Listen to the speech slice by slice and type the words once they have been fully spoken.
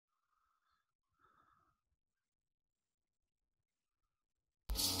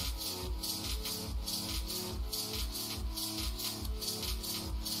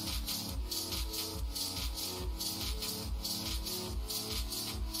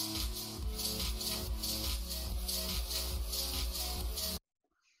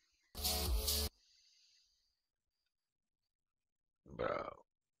about.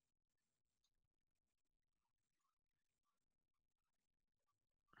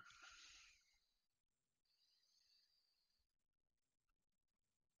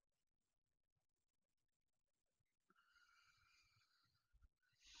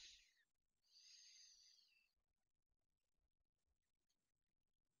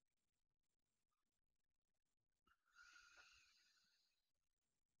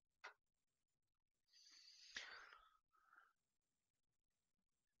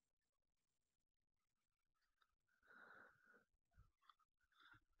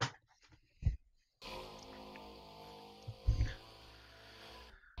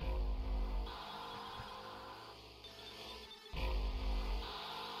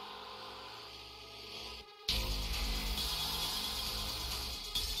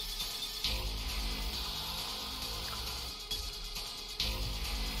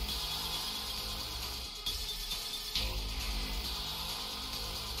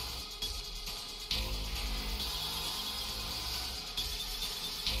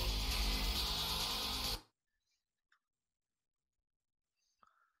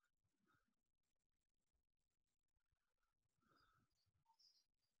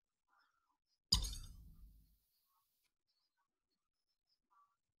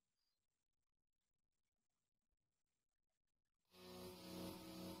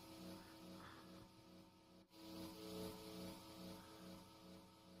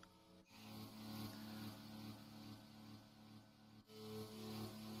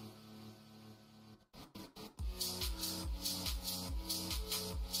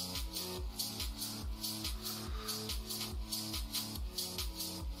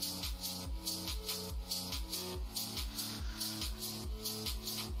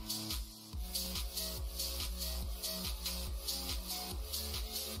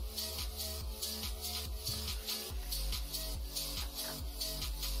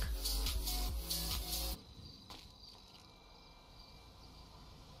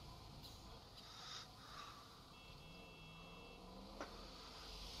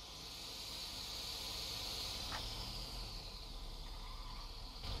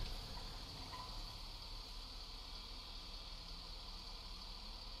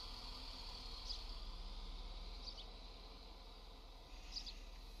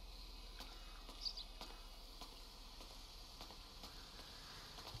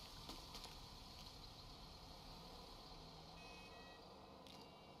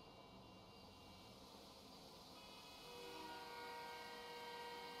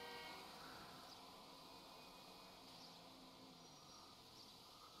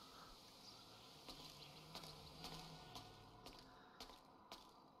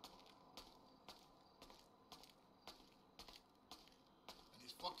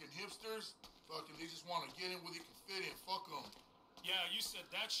 Fucking hipsters, fucking, they just want to get in where they can fit in. Fuck them. Yeah, you said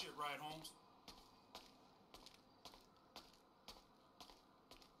that shit right, Holmes.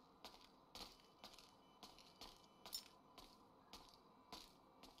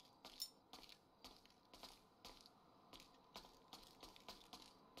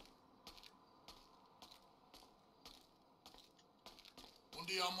 One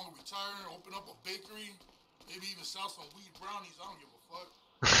day I'm gonna retire and open up a bakery, maybe even sell some weed brownies. I don't give a fuck.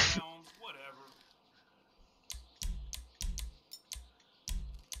 Yeah, Holmes, whatever.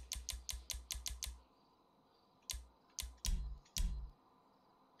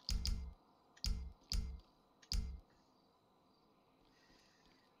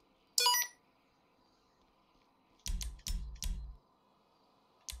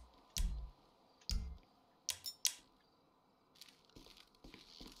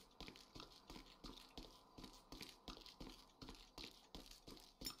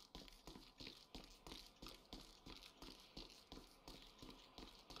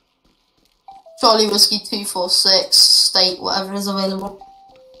 Charlie Whiskey 246, state whatever is available.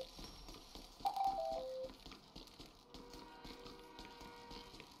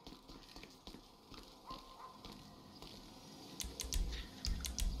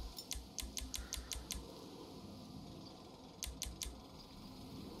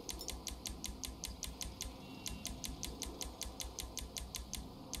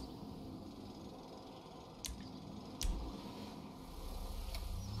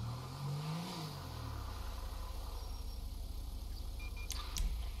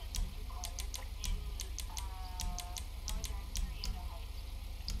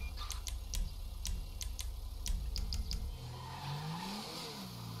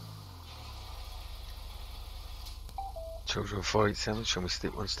 Children 487, show me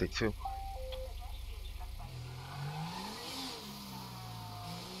state 1, state 2.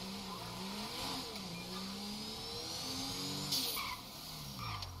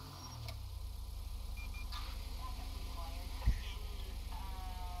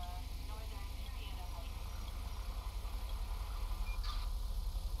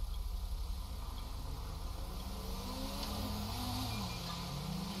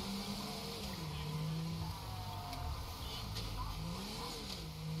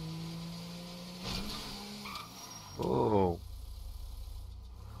 Oh.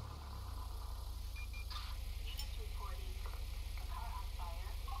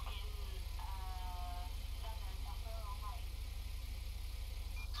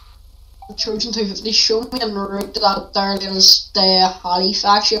 The Trojan 250 showed me en route to that there latest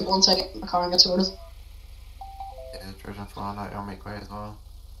Halifax ship once I get my car and get sorted. Yeah, the Trojan flying out on make way as well.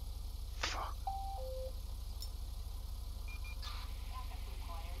 Fuck.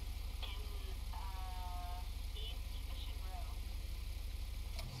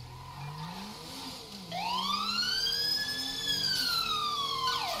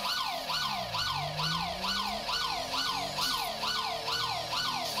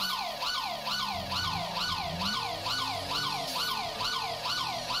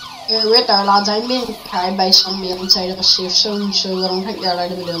 Right there, lads, I'm being carried by some mate inside of a safe zone, so I don't think you're allowed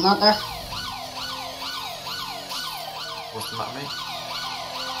to be doing that there. What's the matter, mate?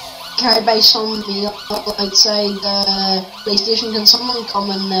 Carried by some mate outside the police station. Can someone come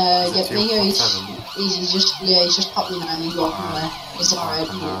and get me here? He's just popped me down. He's walking away. He's alright.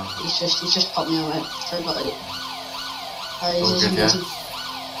 He's just popped me away. Sorry about it. He's All good, yeah?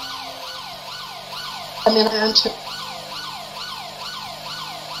 I mean, I answered.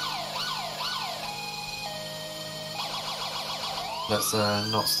 Let's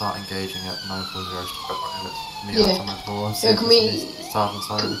not start engaging at 940. Let's meet Yeah. up on the floor and see Yeah, if can there's we- any sergeants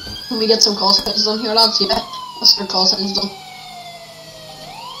or anything. Can we get some call signs done here, lads? Yeah, let's get call signs done.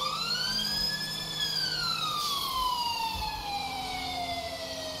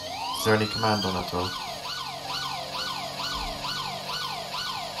 Is there any command on at all?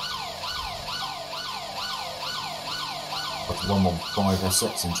 That's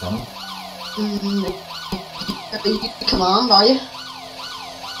 115 in channel. Are you command, are you?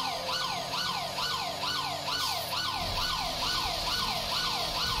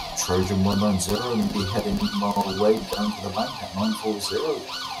 Trojan 190 going to be heading my way down to the bank at 940.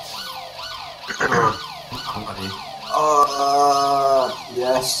 I'm ready.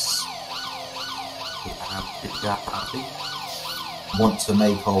 Yes. Happy. Want to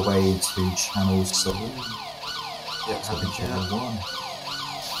make our way to channel 7. Yeah, To happy channel channel. 1.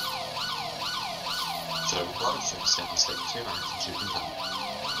 So, well, it's 762 man, it's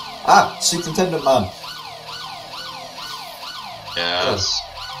superintendent. Superintendent man. Yes.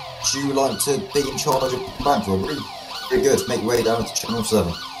 Would you like to be in charge of bank robbery? Very good. Make your way down to channel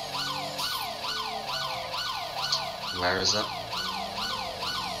 7. Where is that?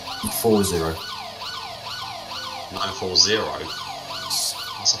 40. 940.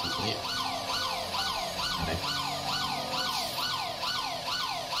 That's up in here.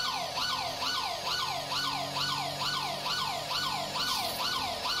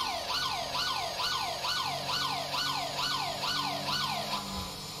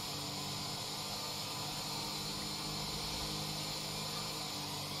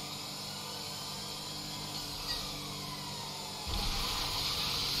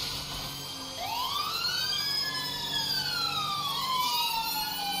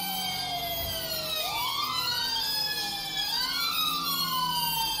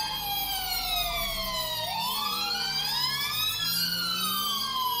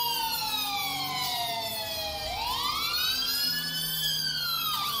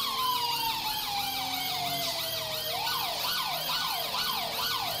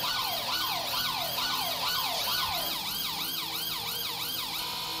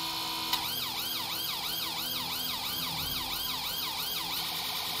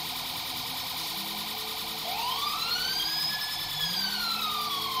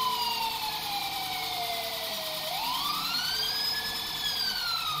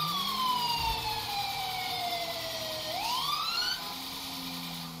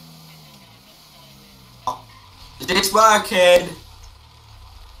 It's working!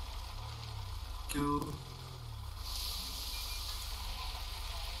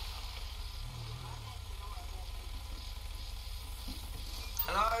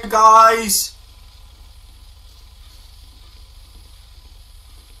 Hello guys!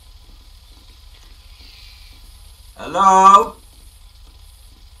 Hello?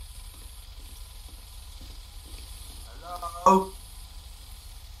 Hello?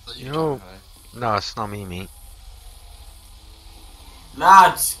 Yo. No, it's not me, mate.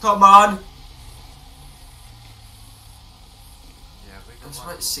 Lads, come on! Yeah, we got There's one.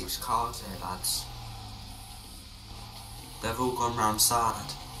 about 6 cars here, lads. They've all gone round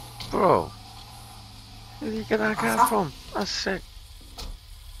side. Bro. Where did you get that car from? That's sick.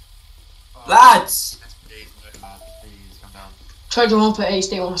 Lads! Please come down. Try to up at 8,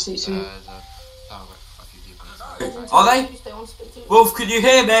 stay on state 2. There's a few people. Are they? Wolf, can you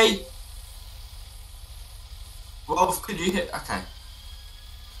hear me? Wolf, could you hit? Okay.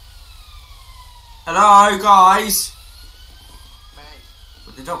 Hello, guys.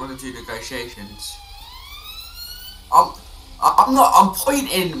 But they don't want to do negotiations. I'm not. I'm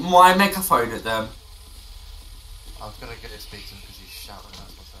pointing my megaphone at them. I was gonna get it speak to him because he's shouting.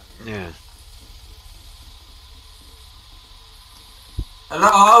 That's what's happening. Yeah.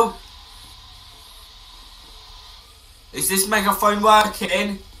 Hello. Is this megaphone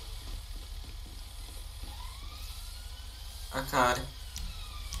working? Okay.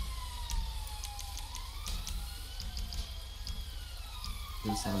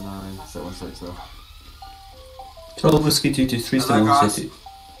 Set 1 6 though. 12 Whiskey 223 Hello, 1 guys. City.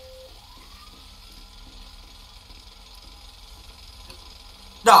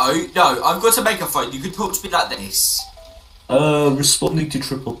 No, I've got a megaphone. You can talk to me like this. Responding to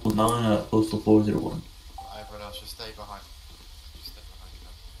 999 at postal 401. Everyone else, just stay behind. Just stay behind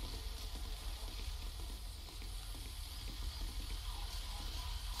them.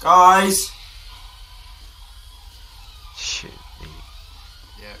 Guys. Shit.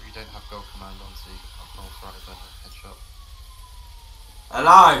 Yeah, you don't have gold command on, so you can't roll for either headshot.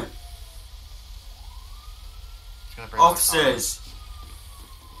 Hello. Just gonna bring my Officers.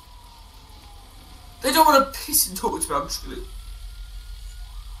 They don't want to piss and talk to me. I'm just gonna.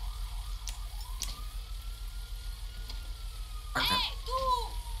 Okay. Tú,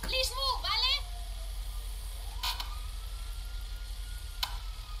 please move, ¿vale?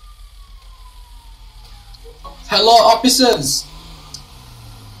 Hello, officers!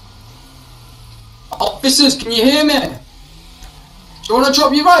 Officers, can you hear me? Do you want to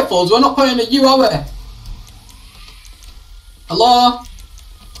drop your rifles? We're not pointing at you, are we? Hello?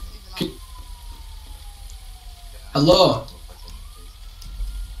 Hello?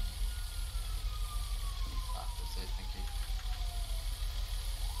 That's it, thank you.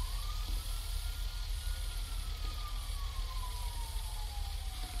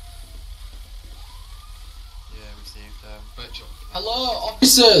 Yeah, received. Hello,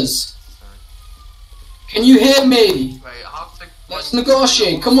 officers! Sorry. Can you hear me? Wait, I have to. Let's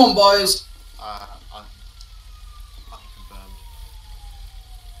negotiate. Come on, boys. Unconfirmed.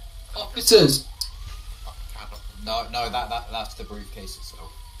 Officers. No, that's the briefcase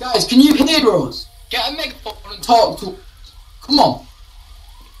itself. Guys, can you hear us? Get a megaphone and talk to... Come on.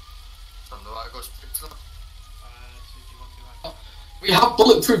 We have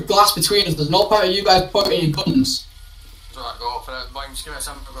bulletproof glass between us. There's no point of you guys pointing your guns.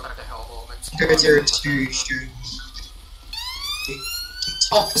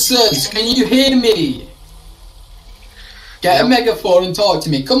 Officers, can you hear me? Get a megaphone and talk to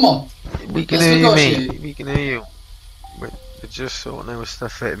me. Come on. We can Let's hear you, negotiate. mate. We can hear you. We're just sorting our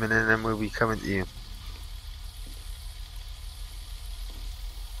stuff out a minute and then we'll be coming to you.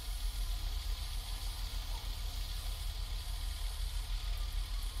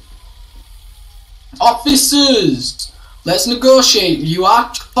 Officers, let's negotiate. You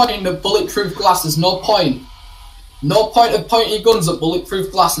are pointing at bulletproof glass. There's no point. No point of pointing your guns at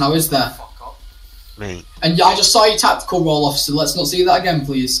bulletproof glass now, is there? Mate. And I just saw your tactical roll, officer. Let's not see that again,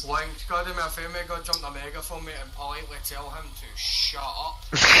 please. Link, go do me a favour, go jump the megaphone, mate, and politely tell him to shut up.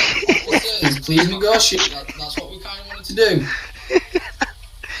 Officers, please negotiate. That's what we kind of wanted to do.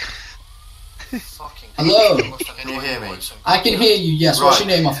 Fucking Hello? Can you hear me? I can hear you, yes. What's your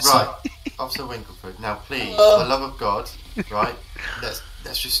name, officer? Right. Officer Winkleford. Now, please, Hello? for the love of God, right? Let's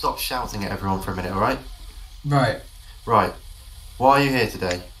just stop shouting at everyone for a minute, all right? Right. Right. Why are you here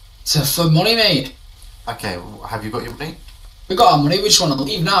today? For money, mate. Okay. Have you got your money? We got our money, we just want to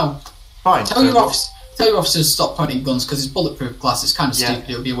leave now. Fine. Tell your officers to stop pointing guns because it's bulletproof glass. It's kind of stupid.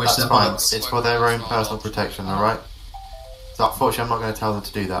 It would be a waste of their fine. bullets. It's for their own personal protection, all right? So unfortunately, I'm not going to tell them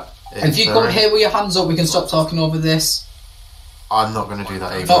to do that. And if you come here with your hands up, we can stop talking over this. I'm not going to do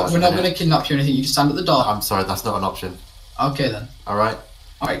that either. No, we're not going to kidnap you or anything. You can stand at the door. I'm sorry, that's not an option. Okay then. All right.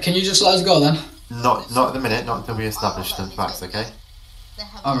 All right. Can you just let us go then? Not at the minute. Not until we establish some facts. Okay.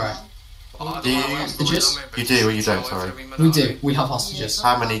 All right. Do you? Hostages? You do or you don't? Sorry. We do. We have hostages.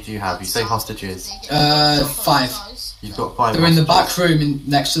 How many do you have? You say hostages. 5. You've got 5. They're in the hostages. back room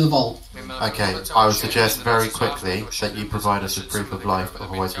next to the vault. Okay, I would suggest very quickly that you provide us with proof of life,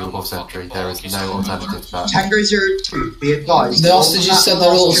 otherwise we will off entry. There is no alternative to that. Tango 02, be advised. The hostages said they're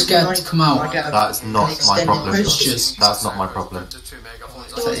a little scared to come out. That's not my problem. Hostages. That's not my problem.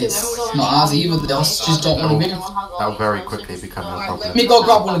 It's not ours either. The hostages don't want to move. That will very quickly become your problem. Let me go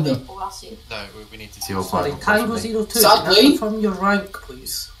grab one of them. No, we need to see your Sorry, file. Tango unfortunately. 02, Sadly- from your rank,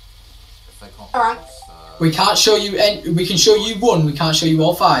 please. We can't show you any. We can show you one. We can't show you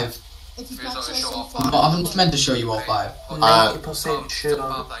all 5. I haven't meant to show you all 5. 90% sure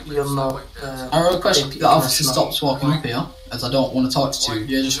you're not. I request the officer stops walking up here, as I don't want to talk to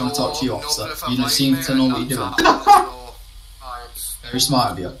you. I just want to talk to you, officer. You don't seem to know what you're doing. Very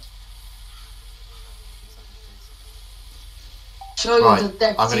smart of you. Right,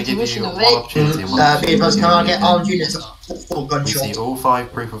 I'm going to give you one opportunity. Can I get armed units for We gunshot? see all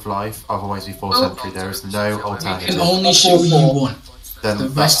 5 proof of life, otherwise we force entry. There is no I alternative. can only show you one. Then The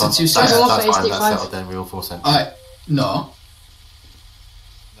that's rest are too fine, small. that's fine, that's settled, then we all force entry. Alright, no.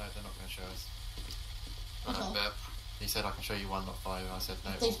 No, they're not going to show us. He said I can show you 1, not 5. I said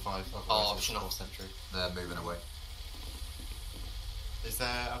no, all 5, otherwise we force entry. They're moving away. Is there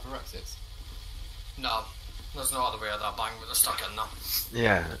other exits? No, there's no other way of that bank, but they're stuck in there.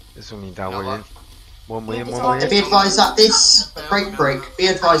 Yeah, it's only that way in. One way in, Be one way in. advised that this break. Be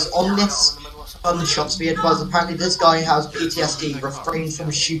advised on this gunshots. Be advised. Apparently, this guy has PTSD. Refrain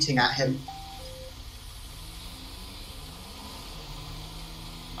from shooting at him.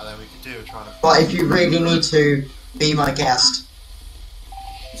 And then we could do a try to... But if you really need to, be my guest.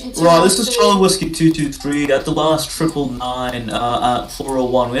 Right, this is Charlie Whiskey 223 at the last 999 at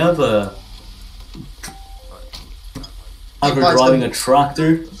 401. We have a driver driving a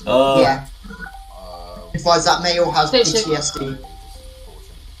tractor. Yeah. Advise that male has PTSD.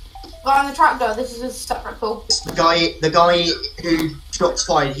 But on the tractor, this is a separate call. The guy who shots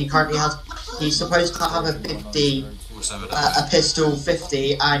fired, he currently has. He's supposed to have a 50, a pistol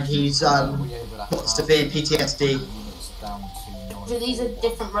 50, and he's got severe PTSD. So these are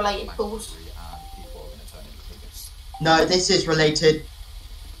different related calls. No, this is related.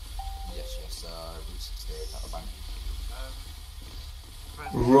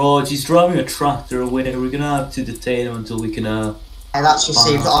 Rog, he's driving a tractor away. We're gonna have to detain him until we can. And that's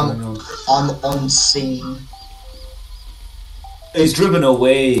received. I'm on scene. He's driven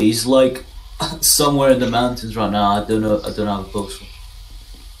away. He's like somewhere in the mountains right now. I don't know. I don't have a postal.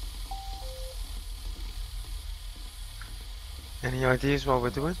 Any ideas what we're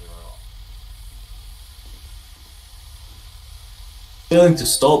doing? Failing to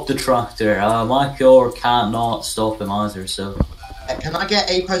stop the tractor. My car can't not stop him either. So. Can I get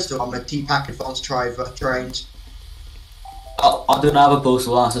a postal on the T-Pack Advanced Driver trains? I don't have a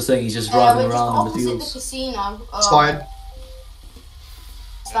postal, that's the thing, he's just driving around in the fields. The casino. It's fine.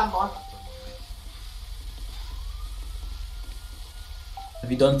 Stand by.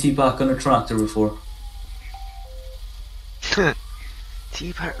 Have you done T-Pack on a tractor before?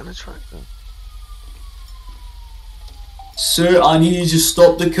 T-Pack on a tractor? Sir, I need you to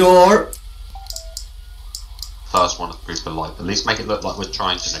stop the car. First one is proof of life. At least make it look like we're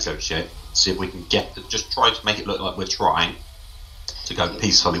trying to negotiate. See if we can get. Just try to make it look like we're trying to go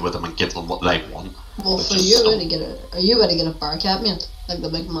peacefully with them and give them what they want. Well, so you're ready to get a. Are you ready to get a Bearcat, mate? Like the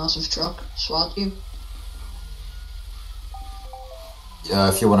big massive truck, SWAT you.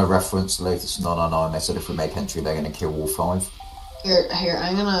 If you want to reference the latest 999, they said if we make entry, they're going to kill all 5. Here,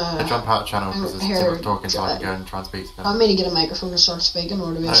 I'm gonna. I jump out of channel because there's too much talking, so I can go and try and speak to them. I mean to get a microphone to start speaking,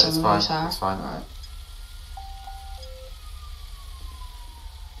 or do we have someone who's higher? It's fine. Alright.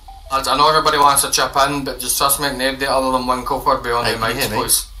 I know everybody wants to chip in, but just trust me, nobody other than one copper be on the mic,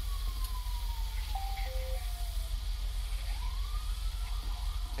 please.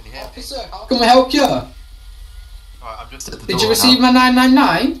 Can you hear me? Officer, how can we help you? Right, I'm just at the Did door you receive now. my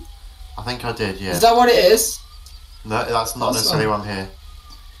 999? I think I did, yeah. Is that what it is? No, that's not necessarily why I'm here.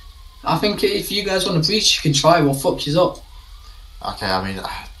 I think if you guys want to breach, you can try. We'll fuck you up. Okay, I mean,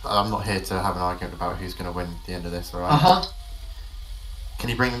 I'm not here to have an argument about who's going to win at the end of this, alright? Uh-huh. Can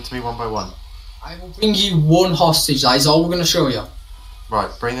you bring them to me one by one? I will bring you one hostage. That is all we're going to show you. Right,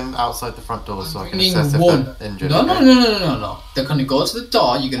 bring them outside the front door so I can Bringing assess if one. they're injured. No. okay? They're going to go to the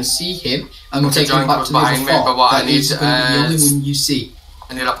door. You're going to see him, and we'll Okay, take him John back goes to the behind other me, floor. but what I That need is going to be the only is- one you see.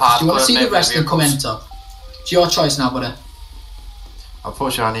 I need a pass. Do you want to see the rest and come enter? It's your choice now, buddy.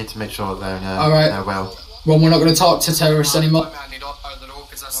 Unfortunately, I need to make sure that they're, Alright. they're well. Well, we're not going to talk to terrorists anymore.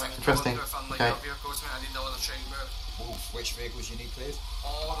 Interesting. Okay. Which vehicles you need cleared?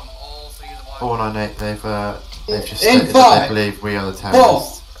 All of them, all 3 of the 498, they've just In stated that they 5, believe we are the 4,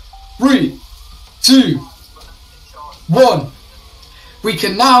 terrorists. 3, 2, 1. We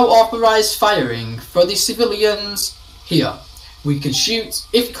can now authorize firing for the civilians here. We can shoot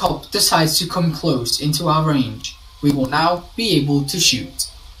if cop decides to come close into our range. We will now be able to shoot.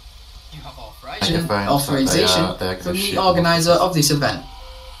 You have authorization they're from shoot. the organizer of this event.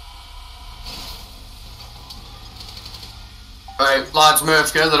 Right, lads,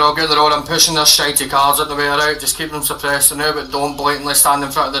 move, get the road. I'm pushing their shitey cars at the way out. Just keep them suppressed now, but don't blatantly stand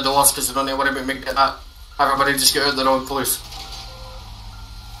in front of the doors because you don't need to worry about me getting that. Everybody just get out the road, please.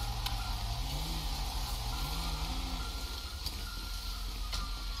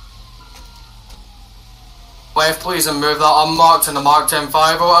 Left, please, and move that unmarked in the Mark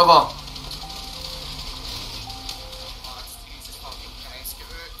 10-5 or whatever.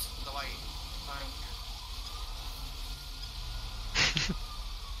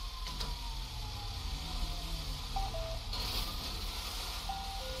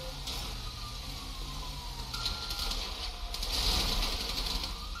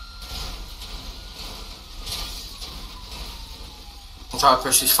 I'm trying to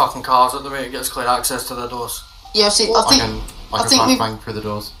push these fucking cars at the way it gets clear access to the doors. Yeah, see, I think we've bang through the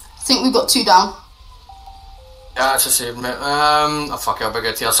doors. I think we've got 2 down. Yeah, it's a save, mate. Oh, fuck it, I'll be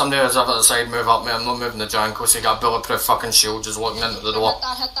good here. Somebody else over the side, move up, mate. I'm not moving the Janko, so you got a bulletproof fucking shield just looking into the door. Hit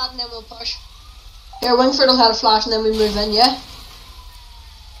that, and then we'll push. Here, Wingford will hit a flash, and then we move in, yeah?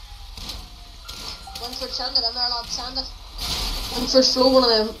 Wingford, send it in there, lad, send it. Wingford, throw one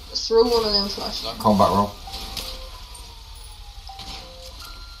of them flash. Combat roll.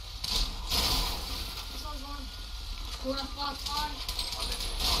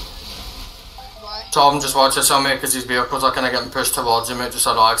 Tom, just watch yourself, mate, because these vehicles are kind of getting pushed towards you, mate. Just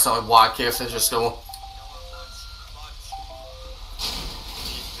sort of accidentally whack you if they just go.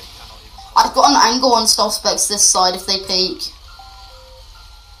 I've got an angle on suspects this side if they peek.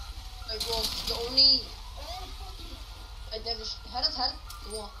 Like, well, the only... Like, Davies, hit it,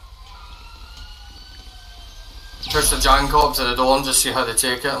 go on. Push the Janko up to the door and just see how they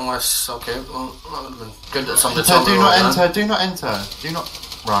take it, unless... Okay, well, that would have been good that somebody told me. Do not enter, do not enter, do not...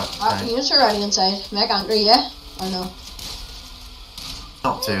 Right, okay. Units are already inside. Make angry, yeah? Or no?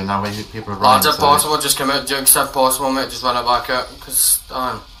 Not to, now people are running. Lads, if possible, just come out, Jukes, if possible, mate, just run it back out, because,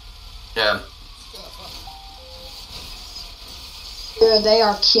 yeah. Yeah, they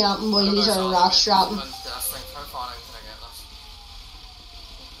are camping, boy, these are rat strapping.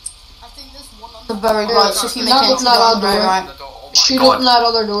 The very right, so if you make it open that other door. right. Shoot open that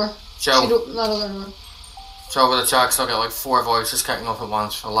other door. Chill. Shoot open that other door. Chill with the checks, I'll get like 4 voices kicking off at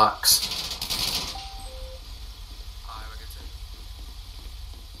once, relax.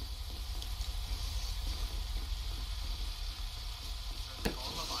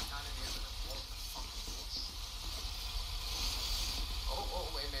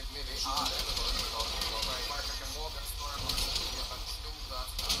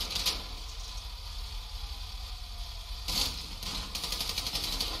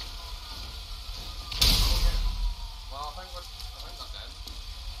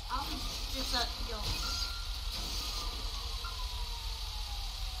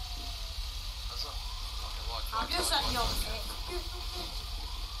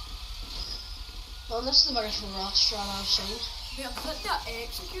 Well, this is the biggest rat strap I've seen. See them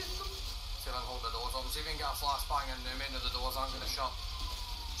hold the doors up. See if we can get a flashbang in the main of the doors aren't going to shut.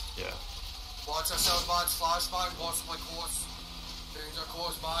 Yeah. Watch yourself, lads. Flashbang, possibly close. Danger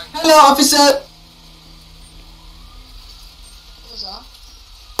close bang. Hello, officer! What was that?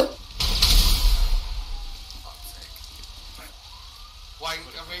 Why,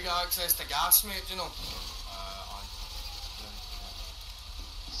 have we got access to gas, mate, do you know?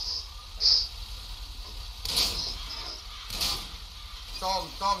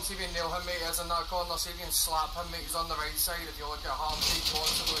 Tom, see if you can nail him, mate, he's in that corner, see if you can slap him, mate, he's on the right side, if you look at harm, see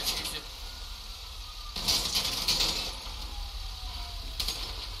possibly it's easy.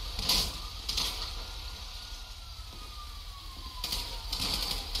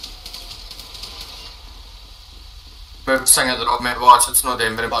 Move, sing at the dog, mate, watch, it's not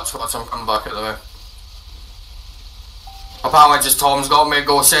doing very much, watch him come back out the way. Apparently just Tom's got me,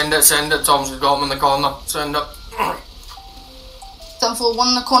 go send it, Tom's got him in the corner, send it. 10-4, one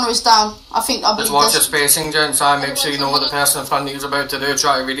in the corner is down. I believe just watch your spacing, gents, make sure you know what the person in front of you is about to do,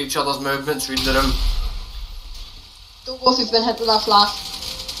 try to read each other's movements, read the room. Don't go if you've been hit with that flash.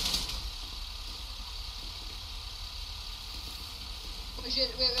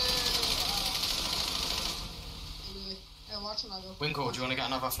 Winkle, do you want to get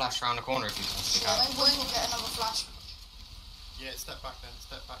another flash around the corner if you possibly can? Winkle, get another flash. Yeah, step back then.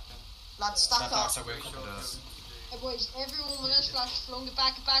 Lads, stack up. So Winkle does. Hey boys, everyone with this flash, flung it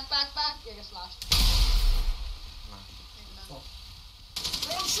back, you get flashed.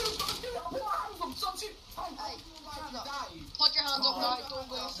 Put your hands up, right? Don't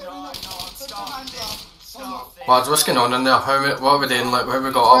go. Put your hands up. Lads, what's going on in there? What are we doing? Like, what have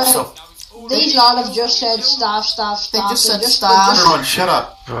we got up so? These lads have just said staff. They just said staff. Everyone, shut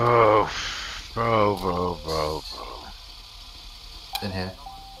up. Bro. In here.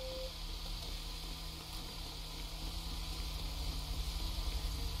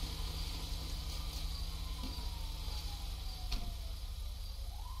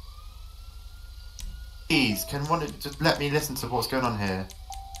 Please, can one just let me listen to what's going on here?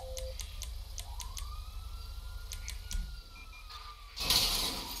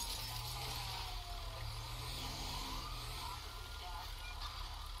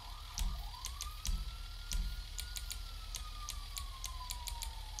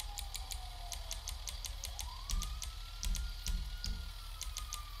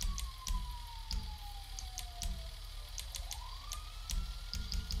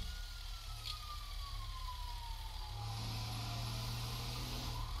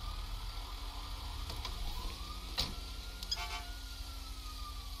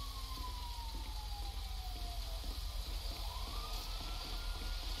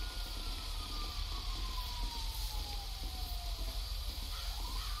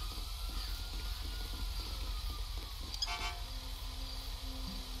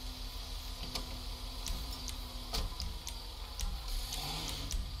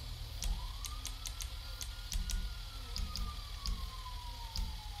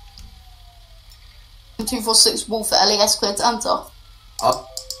 246 Wolf at LAS clear to enter. Up.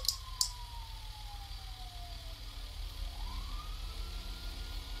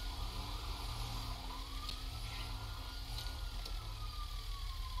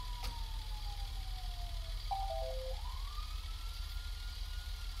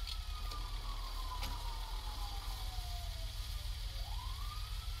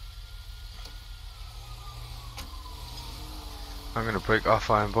 I'm gonna break off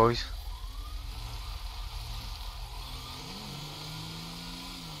iron, boys.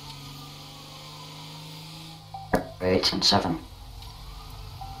 Eight and 7.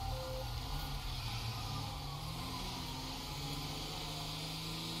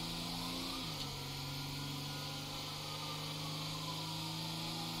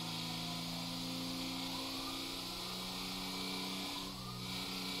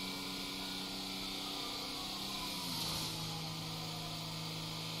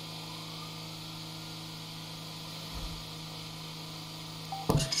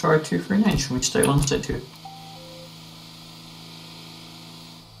 Try 239. Should we stay 1, stay 2?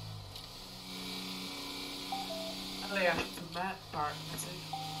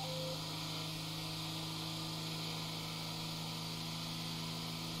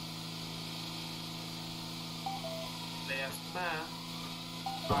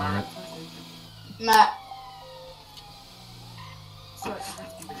 Matt.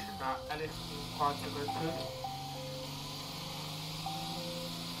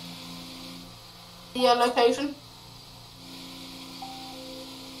 Your location?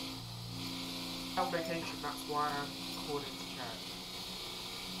 Location, that's why I'm calling to chat.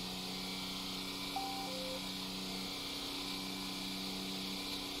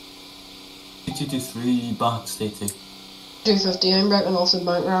 Two, back, stay 2. 250, I'm breaking off the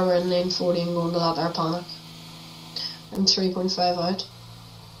bank robber in lane 40 and going to that there panic. I'm 3.5 out.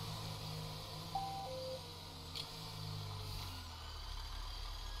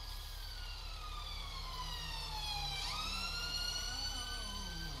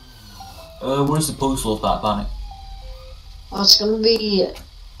 Where's the postal of that panic? Oh, it's gonna be...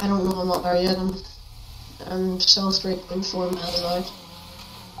 I don't know, I'm not there yet. I'm still 3.4 miles out.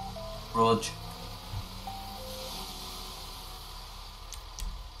 Rog.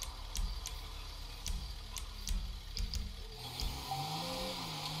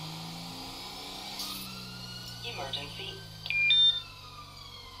 Emergency.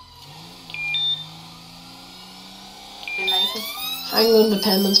 I'm going to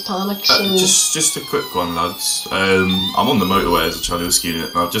Penman's panic, so... Just a quick one, lads. I'm on the motorway as a Charlie Whiskey unit,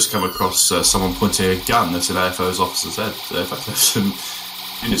 and I've just come across someone pointing a gun at an AFO's officer's head. In fact, there's some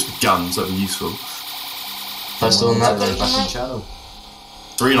units with guns, that'd be useful. First on that road back in channel.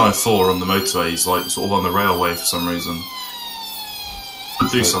 394 on the motorway, he's like sort of on the railway for some reason.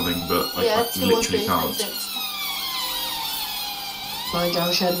 Could do something, but I literally can't. My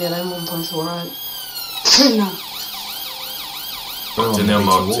gosh, had me and I'm 1.4 out. No. In the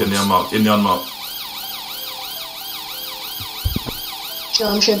unmarked, in the unmarked, in the unmarked.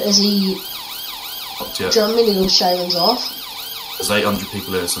 Jamship, is he... Do you want me to go Shivens off? There's 800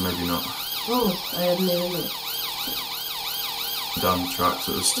 people here, so maybe not. Oh, I didn't even know. Down the tracks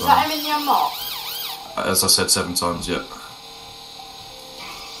at this time. Is that him in the unmarked? As I said 7 times, yeah.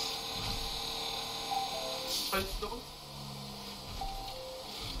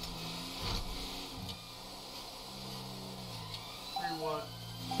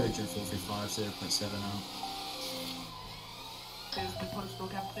 Coach 435, 0.7 out.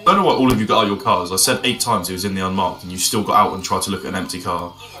 I don't know why all of you got out of your cars. I said 8 times he was in the unmarked, and you still got out and tried to look at an empty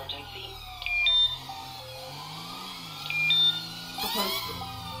car.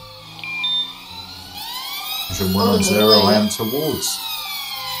 Engine 190, I am towards.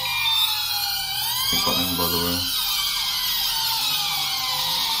 I've got him, by the way.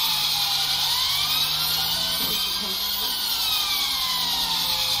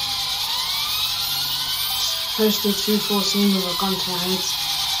 Postal 214 with a gun to my head.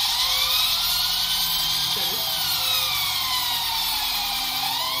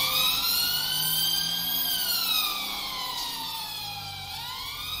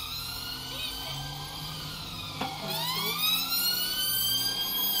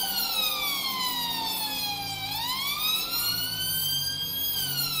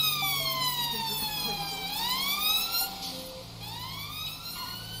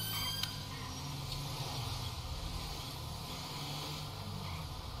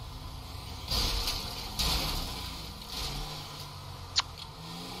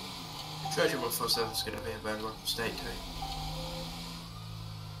 Treasure 147 is going to be available from state 2.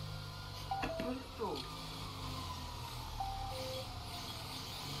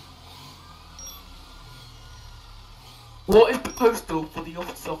 What is the postal for the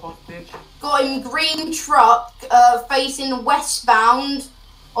officer hostage? Got him green truck facing westbound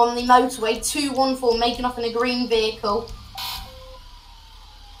on the motorway, 214, making off in a green vehicle.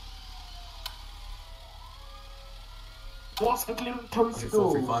 What's the blue postal?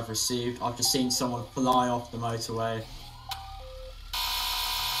 435 received. I've just seen someone fly off the motorway.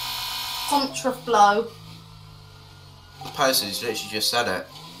 Contraflow. The person's literally just said it.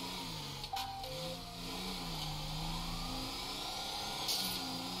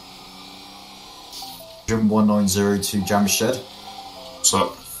 Jim 1902 Jam Shed. What's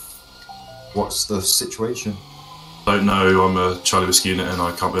up? What's the situation? Don't know, I'm a Charlie Whiskey unit and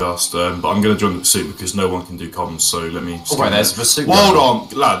I can't be asked, but I'm going to join the pursuit because no one can do comms, so let me... Oh, wait, there's a pursuit. Well,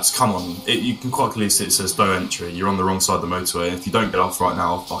 hold on, lads, come on. You can quite clearly see it says no entry. You're on the wrong side of the motorway, and if you don't get off right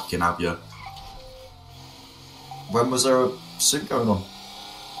now, I'll fucking have you. When was there a pursuit going on?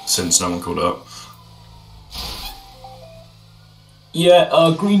 Since no one called it up.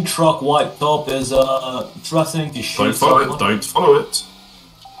 Yeah, green truck, white top is threatening to shoot. Don't follow it, don't follow it.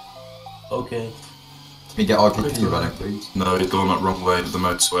 Okay. Can we get RPP running, please? No, it's going up wrong way of the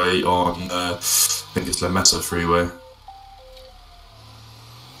motorway on, I think it's La Mesa freeway.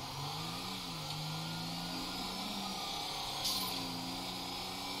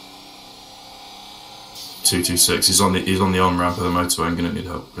 He's on the on ramp of the motorway. I'm gonna need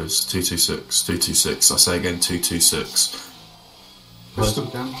help, please. 226. I say again, 226. Pistol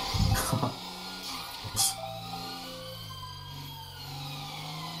down.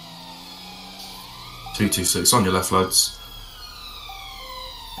 226 on your left, lads.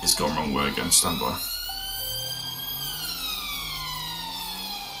 He's gone wrong way again. Stand by.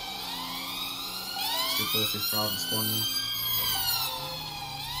 Responding.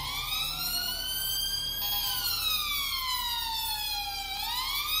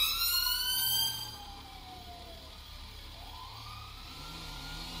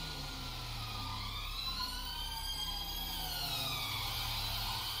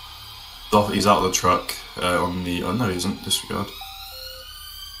 He's out of the truck on the... Oh no, he isn't. Disregard.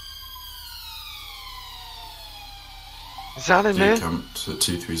 Is that him here? Camped at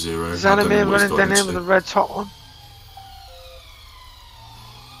 230. Is that him here running down here with the red top on?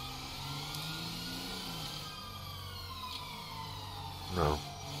 No.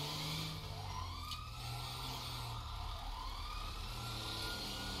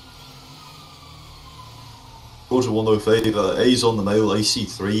 Roger 105, eyes on the mile,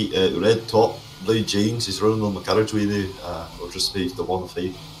 IC3, red top, blue jeans, he's running on the carriageway there, or just the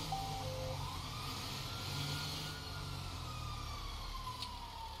 1-5.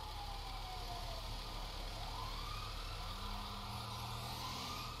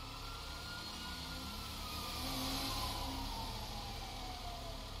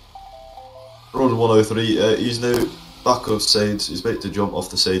 Roger 103, he's now back off sides, he's about to jump off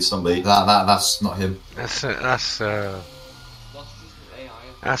the side, somebody. That's not him. That's the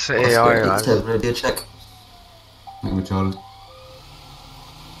Let's AI, Let's right? get a radio check. Maybe Charlie.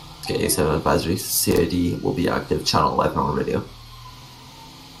 Let's get A7 advisory, CID will be active, channel 11 on radio.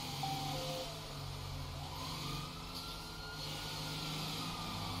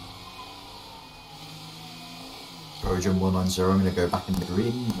 Origin 190, I'm going to go back in the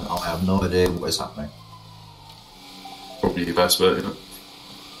green. I have no idea what is happening. Probably your best bet, isn't it?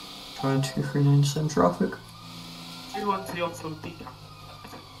 Trying 2397 traffic. 212 on some decap.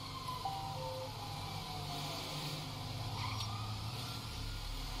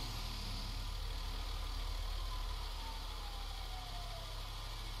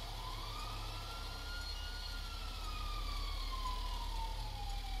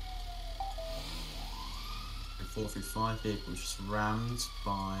 .435 vehicle just rammed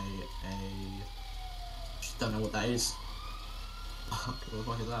by a... just don't know what that is. What the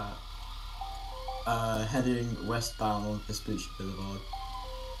fuck is that? Heading westbound on Vespucci Boulevard.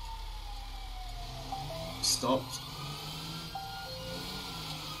 Stopped.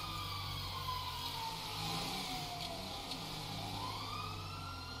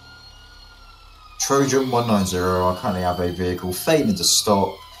 Trojan 190, I currently have a vehicle failing to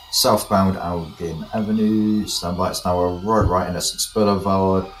stop. Southbound Albion Avenue, standby, it's now a right in Essex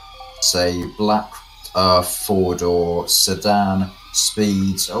Boulevard. It's a black 4-door sedan,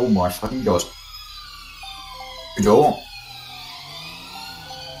 speeds, oh my fucking god. Good door.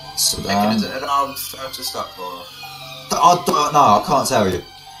 Sedan. Is it an armed to stop or? No, I can't tell you.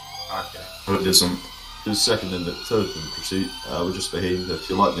 Okay. Oh, it isn't. Who's second and third in pursuit? We're just behind, if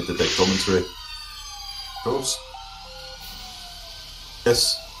you'd like me to take commentary. Of course.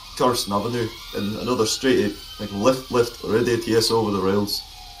 Yes. Carson Avenue in another straight, like lift, already TSO over the rails.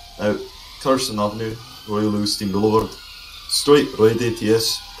 Out Carson Avenue, Royal Louis Steam Boulevard. Straight red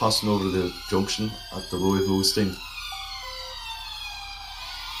ATS passing over the junction at the Roy Holstein.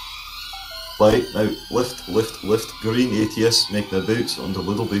 Right, now left, green ATS making a boot on the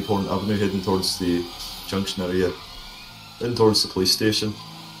Little Bighorn Avenue heading towards the junction area, in towards the police station.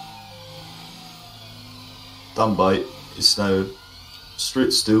 Stand by, it's now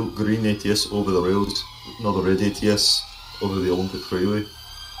straight still, green ATS over the rails, another red ATS over the Olympic Freeway.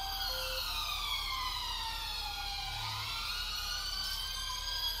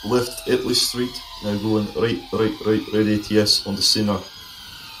 Left Italy Street, now going right, red ATS on the Sinner.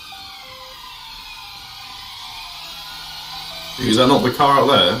 Is that not the car out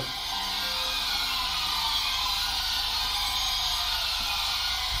there?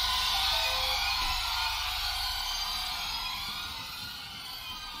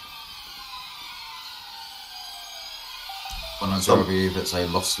 One on zero, I believe it's a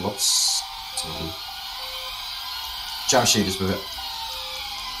loss. So, Jamsheed with it.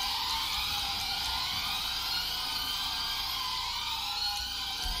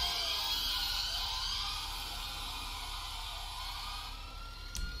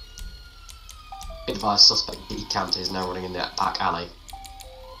 Advised suspect decamped is now running in that back alley.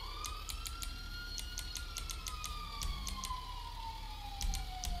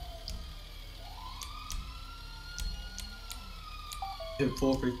 Hit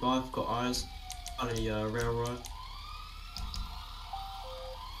 435, got eyes on a railroad.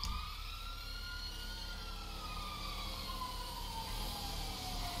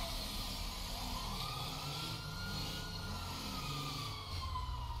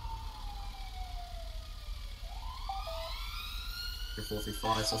 Hit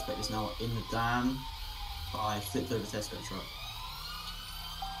 435, suspect is now in the dam by flipped over Tesco truck.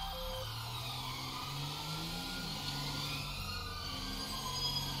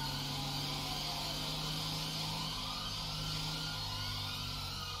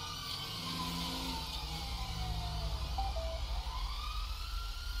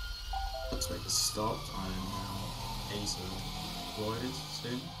 Suspect is stopped. I am now ASO deployed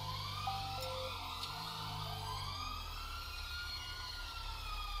soon.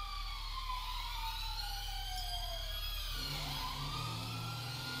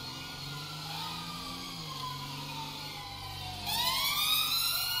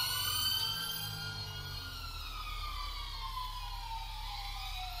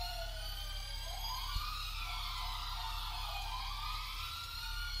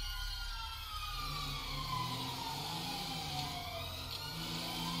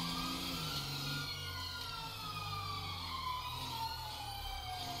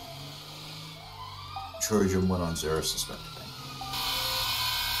 Trojan 190 suspected.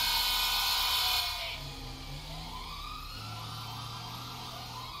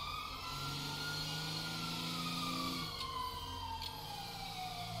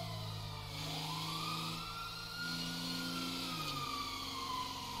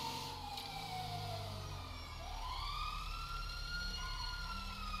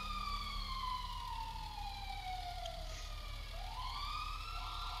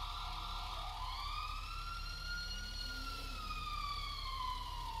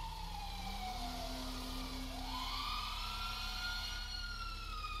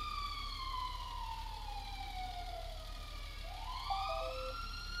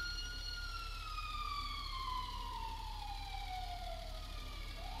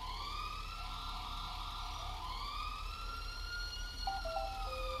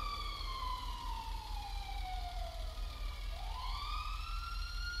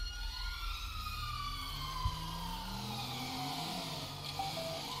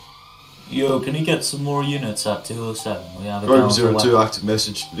 Yo, can you get some more units at 207? We have a Round down for 02 active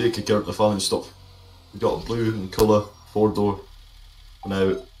message, vehicle currently following stop. We've got a blue and colour 4-door.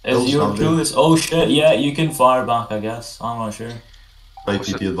 Now, Is your coolest? Oh shit, yeah, you can fire back, I guess. I'm not sure. Right,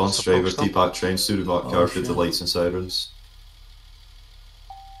 PP advanced driver, T-Pack train, student back car, fit the lights and sirens.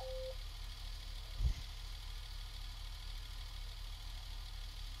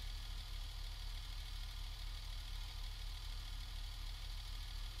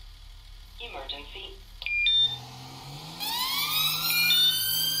 Emergency.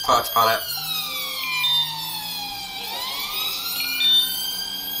 Parked pallet.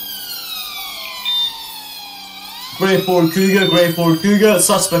 Grey Ford Cougar,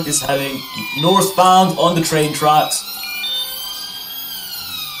 suspect is heading northbound on the train tracks.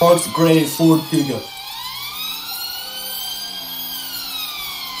 Parked grey Ford Cougar.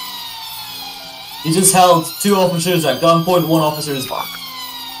 He just held 2 officers at gunpoint, 1 officer is back.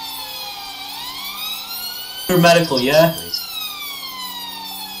 You're medical, yeah? Please. 10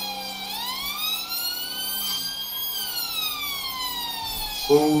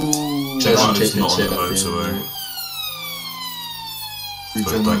 Ooh, One is not on the motorway.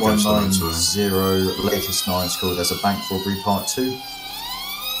 Region Don't go to the 190, latest 9 score. There's a bank robbery part 2.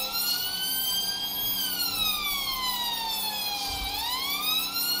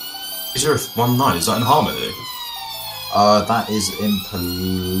 Is there a 19? Is that in Harmony? That is in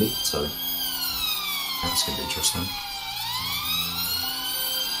Polito. That's going to be interesting.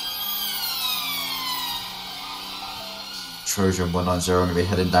 Trojan 190 going to be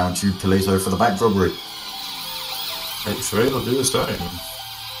heading down to Polito for the bank robbery. 83, they'll do this day.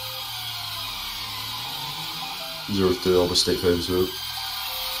 02, Albert State 5-0.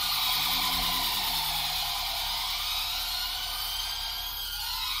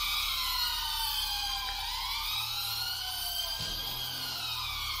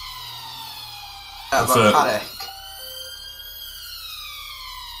 Panic.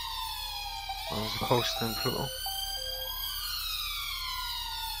 I was hosting Pluto.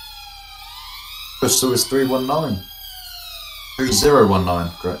 So it's 319.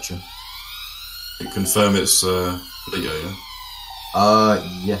 3019, correction. You confirm it's Leo, yeah?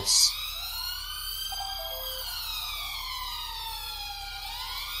 Yes.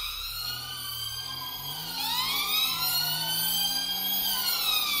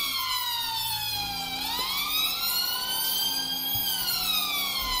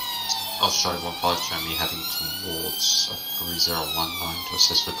 I'll show 15 Jeremy heading towards 3019 to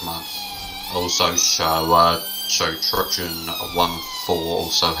assist with command. Also show Trojan 14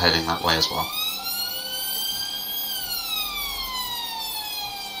 also heading that way as well.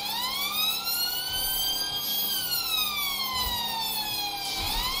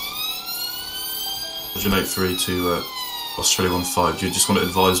 Trojan 83 to Australia 15. Do you just want to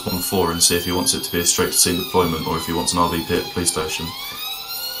advise 14 and see if he wants it to be a straight to scene deployment or if he wants an RVP at the police station?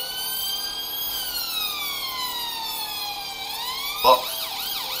 What?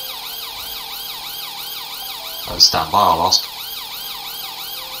 Stand by, I'll ask.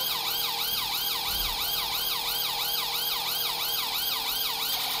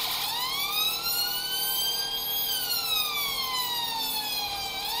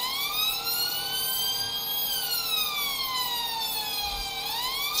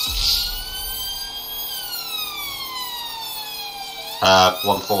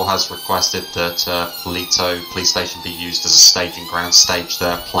 One 4 has requested that Polito police station be used as a staging ground, stage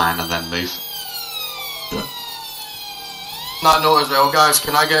their plan and then move. Yeah. That note as well, guys,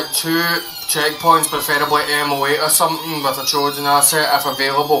 can I get 2 checkpoints, preferably M08 or something, with a Trojan asset, if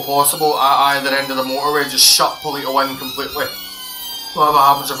available, possible, at either end of the motorway, just shut Polito in completely. Whatever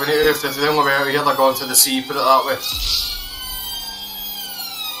happens, if we need to, if the only way out of here, they're going to the sea, put it that way.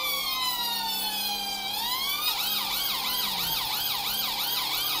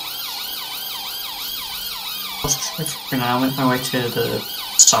 I went my way to the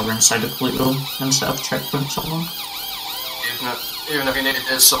southern side of Pluto and set up a checkpoint somewhere. Even if you need to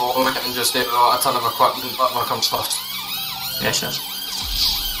do so, we can just do a ton of equipment, but what comes first. Yes, yes.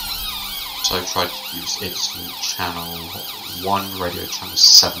 So try to use Instrument Channel 1, Radio Channel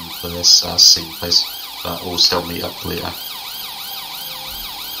 7 for this scene, please. But we'll still meet up later.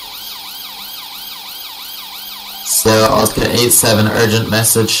 So, Oscar 87, urgent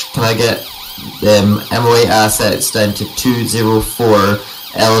message. Can I get MOA assets down to 204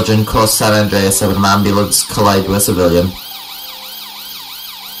 Elgin Cross San Andreas, have an ambulance collide with a civilian?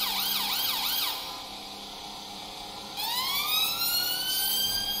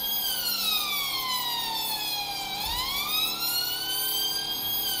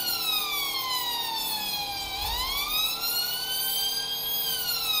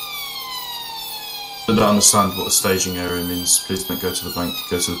 I don't understand what a staging area means. Please don't go to the bank,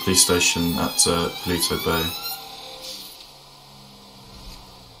 go to the police station at Polito Bay.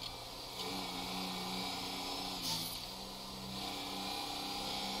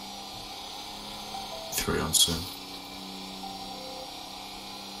 Three on soon.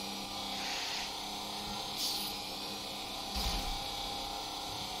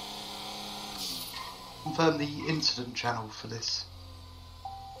 Confirm the incident channel for this.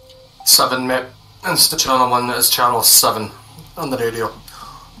 7, mate. It's the channel 1, that is channel 7 on the radio.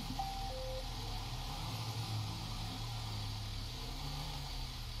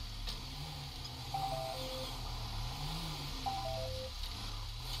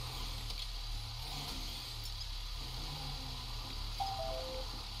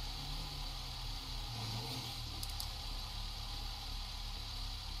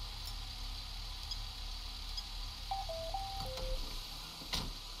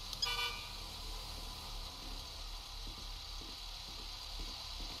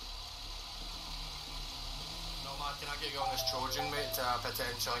 Can I get you on this Trojan, mate, to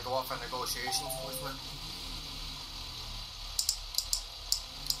potentially go off in negotiations, please, mate?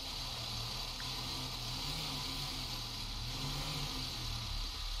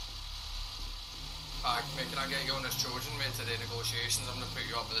 Mate, can I get you on this Trojan, mate, to the negotiations? I'm gonna put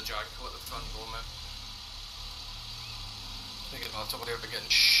you up with the Janko at the front door, mate. Thinking about somebody ever getting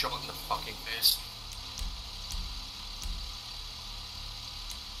shot in the fucking face.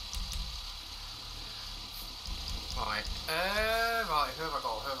 Right, right, who have I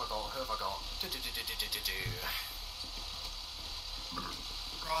got?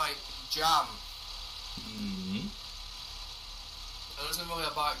 Right, Jam. There isn't really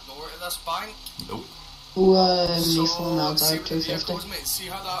a back door to this bank. Nope. Lethal amounts See out what the 250. vehicles, mate, see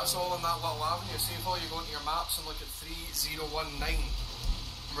how that's all in that little avenue? See if all you go into your maps and look at 3019,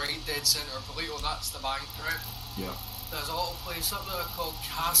 right dead centre of Polito, that's the bank, right? Yeah. There's a little place up there called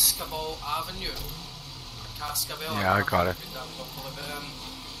Cascabel Avenue. Cascabel. Yeah, I got it.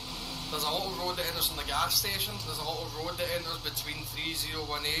 There's a little road that enters from the gas station. There's a little road that enters between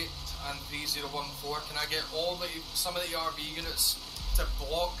 3018 and 3014. Can I get some of the RV units to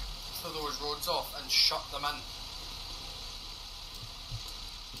block those roads off and shut them in?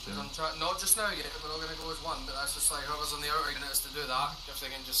 I'm trying, not just now yet, we're not going to go as one, but that's just like whoever's on the outer units to do that, if they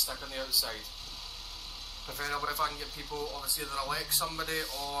can just stick on the outside. Preferably if I can get people, obviously either elect somebody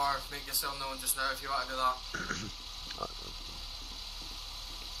or make yourself known just now if you want to do that.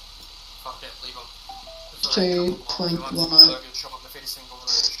 Fuck it, leave them. 2.1. Shot in the face and go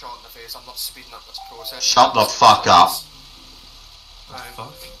without a shot in the face. I'm not speeding up this process. Shut the fuck up.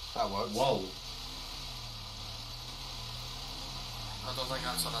 Fuck? That works. Whoa. I don't think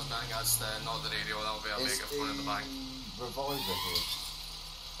that's on us, I think that's not the radio, that'll be a megaphone in the bank. Reviver here?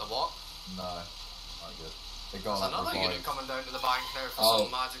 The what? No. Not good. They There's got another revive. unit coming down to the bank now for some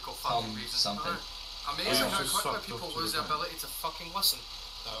magical fucking reason. something. Amazing how just quickly sucked people off to lose the the bank. ability to fucking listen.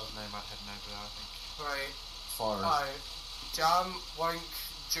 That was name I'd head over there, I think. Right. Forest. Alright. Jam, Wink,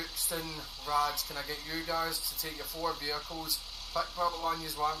 Jukeston, Rads, can I get you guys to take your 4 vehicles, pick probably one you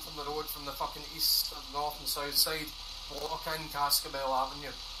want from the road from the fucking east, north and south side, walk in Cascabel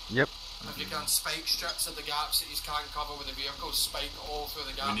Avenue. Yep. If you can spike strips at the gaps that you can't cover with the vehicles, spike all through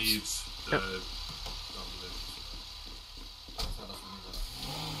the gaps. We need the...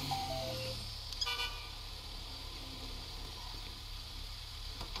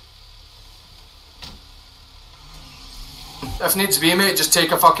 If needs be, mate, just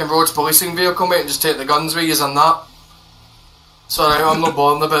take a fucking roads policing vehicle, mate, and just take the guns with you and that. Sorry, I'm not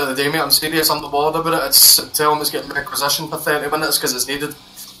bothered about it today, mate, I'm serious, I'm not bothered about it. It's, tell them it's getting requisitioned for 30 minutes because it's needed.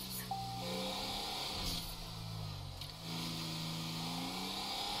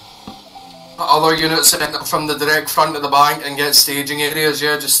 Other units enter from the direct front of the bank and get staging areas,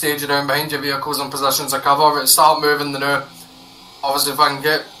 yeah, just stage around behind your vehicles in positions of cover, and start moving the new. Obviously if I can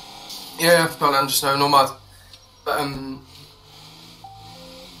get, yeah, not in just now, no mad. But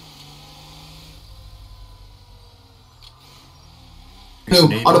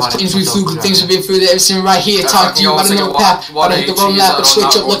all the things we flew, the things we've been through, everything right here, talk to you about another path, but I hit the wrong lap, but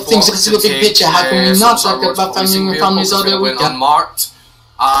switch up, look things, it's a big picture, how can we not talk about family and families all that we got? Unmarked,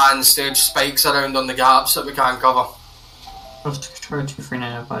 and stage spikes around on the gaps that we can't cover. Control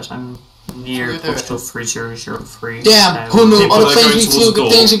 239 advice, I'm near postal 3003. Damn, who knew all the things we flew,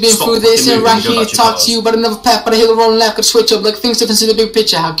 good things we've been through, this and right here, talk to you about another path, but I hit the wrong lap, could switch up, like things to consider the big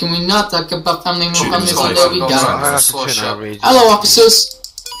picture, how can we not talk about family and families all that we got? Hello officers.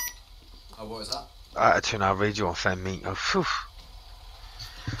 Oh, what is that? I had to turn our radio off and meet. Oh, phew.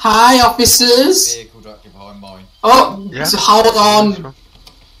 Hi officers. Vehicle directly behind mine. Oh, Yeah. so hold on. Have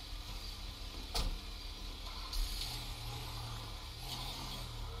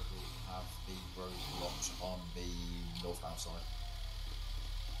the road blocked on the northbound side.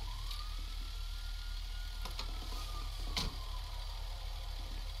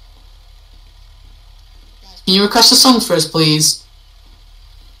 Can you request a song for us, please?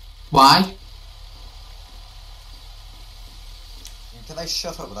 Why? Can they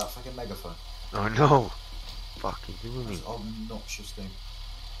shut up with that fucking megaphone? Oh no. Fucking you and me. That's obnoxious thing.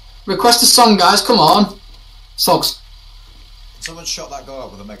 Request a song, guys, come on. Socks. Can someone shut that guy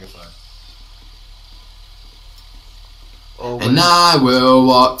up with a megaphone? And I will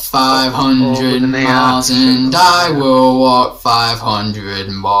walk 500 miles, and I will walk 500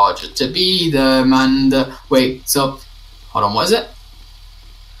 more just to be the man that wakes up. Hold on, what is it?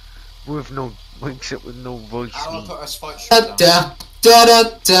 With no wakes up with no voice. I want to put a spike Da shot down. da da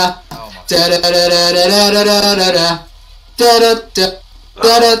da da da da da da da da da da da da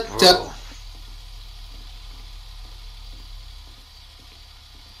da da da.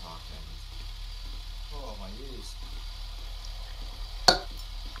 Oh my ears.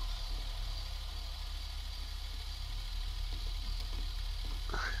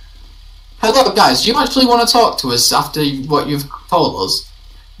 Hello, guys. Do you actually want to talk to us after what you've told us?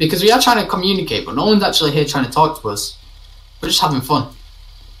 Because we are trying to communicate, but no one's actually here trying to talk to us. We're just having fun.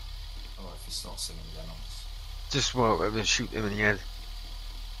 Oh, if he's not singing then I'm Just walk over and shoot him in the head.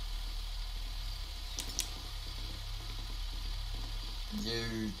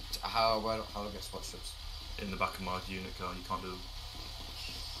 You... How do I get spot strips? In the back of my unit car, you can't do them.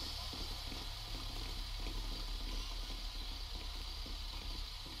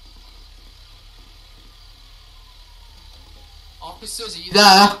 Officers, are you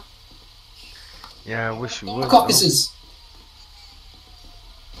there? Yeah, I wish we would. Officers.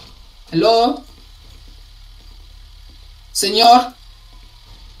 Hello? Senor?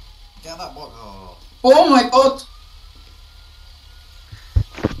 Get that box. Oh. Oh my god!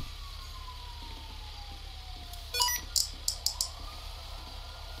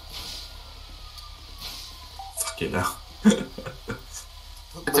 Fuck it now.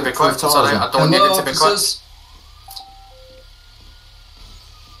 To be quick, sorry, I don't need it to be quick.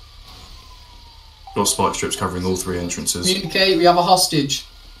 Got spike strips covering all 3 entrances. Communicate, we have a hostage.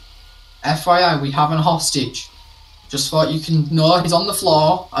 FYI, we have a hostage. Just thought you can know he's on the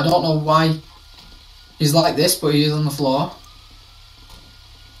floor. I don't know why he's like this, but he is on the floor.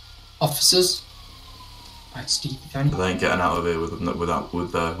 Officers. Right, Steve, if any... They ain't getting out of here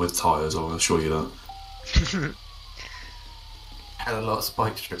with tyres, I'll assure you that. Had a lot of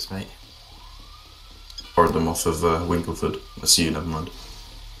spike strips, mate. Borrowed them off of Winkleford. I see you, never mind.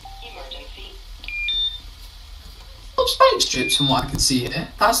 Little spike strips from what I can see here.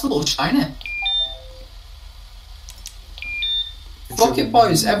 That's a little shiny. Fuck it,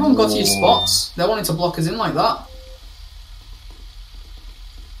 boys. Everyone go to your spots. They wanted to block us in like that.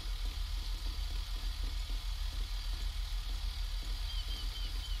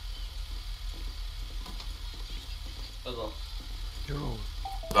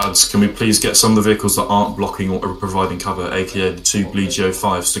 Lads, can we please get some of the vehicles that aren't blocking or are providing cover, aka the 2 Bleed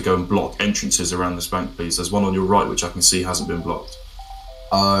Geo5s, to go and block entrances around this bank, please? There's one on your right which I can see hasn't been blocked.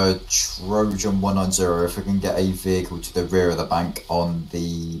 Trojan 190, if we can get a vehicle to the rear of the bank on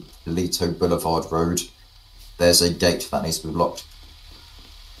the Leto Boulevard Road, there's a gate that needs to be blocked.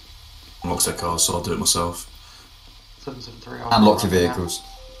 Unlocks their cars, so I'll do it myself. 773. And lock your vehicles.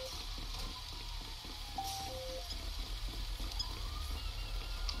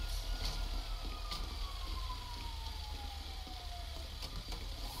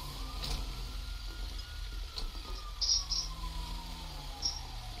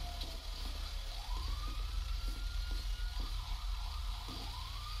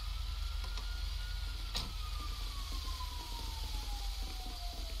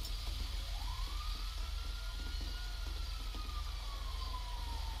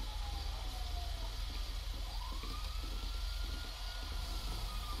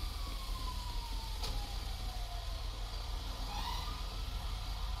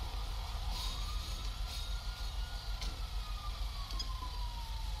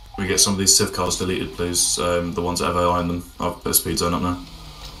 Can we get some of these civ cars deleted, please? The ones that have AI in them. I've put a speed zone up now.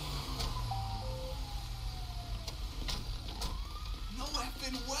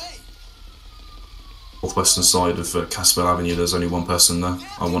 Northwestern side of Caspel Avenue, there's only one person there.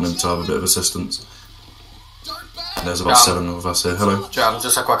 I want him to have a bit of assistance. And there's about 7 of us here. Hello. Jam,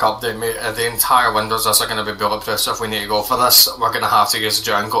 just a quick update, mate. The entire windows are going to be bulletproof, so if we need to go for this, we're going to have to use the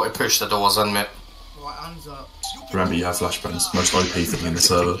Django to push the doors in, mate. Right, hands up. Remember, you have flashbangs. Most OP thing in the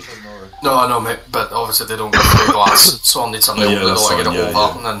server. No, I know, mate, but obviously they don't get through glass, so I'll need something to open the door to get it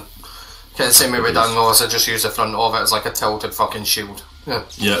over, and then get the same way we done those, I just use the front of it as like a tilted fucking shield.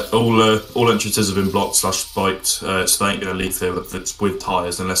 Yeah, all entrances have been blocked / spiked, so they ain't going to leave there with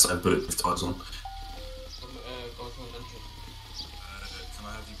tyres unless they have bulletproof tyres on. Can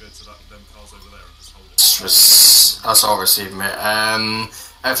I have you go to them cars over there and just hold it? That's all received, mate.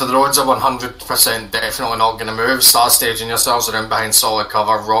 If the roads are 100% definitely not going to move, start staging yourselves around behind solid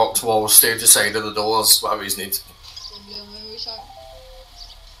cover, rocks, walls, stage the side of the doors, whatever you need.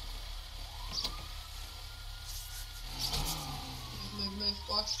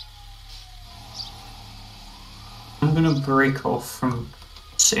 I'm gonna break off from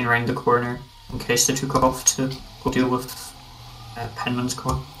sitting around the corner in case they took off to go deal with Penman's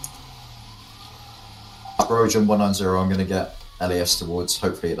car. Trojan 190, I'm gonna get LAS towards.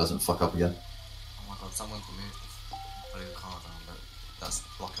 Hopefully it doesn't fuck up again. Oh my god, someone's removed the blue car down, but that's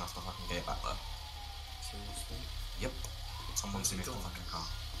blocking off the fucking gate back there. Seriously? Yep. Someone's removed the fucking car.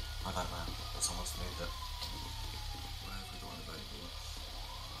 I don't know, but someone's removed it. Where have we got available?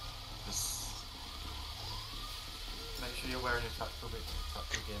 you're wearing your tactical bit,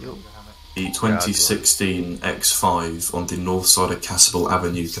 Yep. The 2016 X5 on the north side of Castable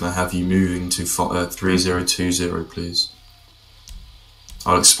Avenue. Can I have you moving to 3020, please?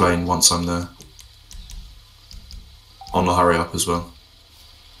 I'll explain once I'm there. On the hurry up as well.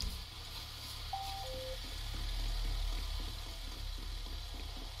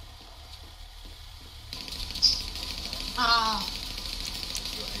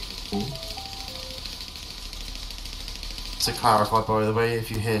 To clarify, by the way, if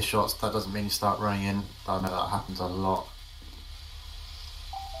you hear shots, that doesn't mean you start running in. I know that happens a lot.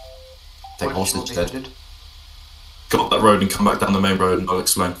 Take hostage dead. Go up that road and come back down the main road and I'll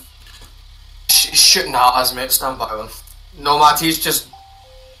explain. Shooting at us, mate. Stand by one. No, Matt, he's just.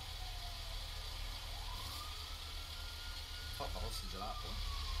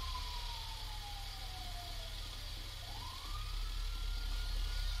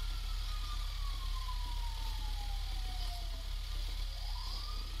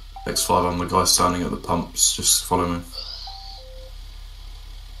 X5, I'm the guy standing at the pumps, just follow me.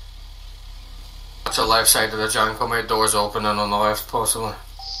 Watch the left side of the jungle, mate. Doors opening on the left, possibly.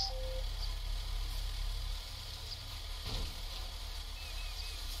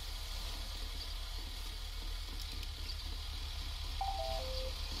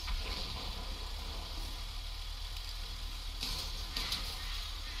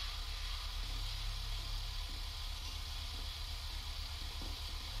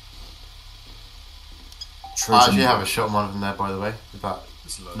 I actually have a shot on one of them there, by the way. Is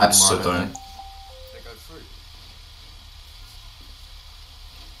that So don't. Is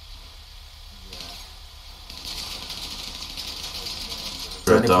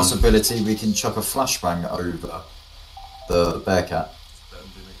there any possibility we can chuck a flashbang over the Bearcat?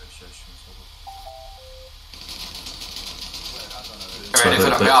 Ready for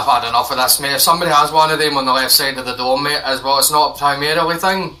it, mate. I've had enough of this, mate. If somebody has one of them on the left side of the door, mate, as well, it's not a primarily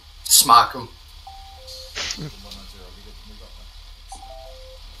thing, smack them.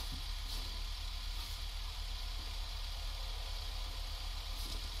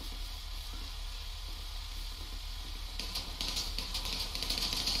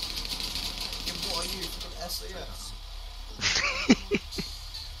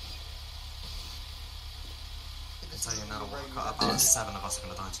 About 7 of us are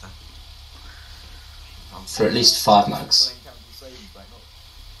going to die today. For at least 5 mags.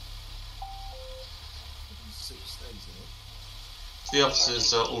 The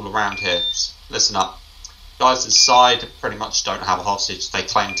officers are all around here. Listen up. Guys inside pretty much don't have a hostage. They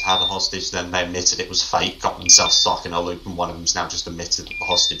claimed to have a hostage, then they admitted it was fake, got themselves stuck in a loop, and one of them's now just admitted that the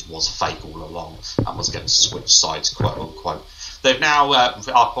hostage was fake all along and was getting switched sides, quote unquote. They've now,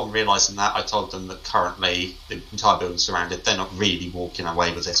 upon realising that, I told them that currently the entire building's surrounded. They're not really walking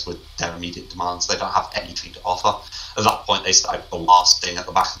away with this with their immediate demands. They don't have anything to offer. At that point, they started blasting at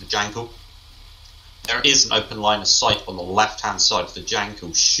the back of the jungle. There is an open line of sight on the left-hand side of the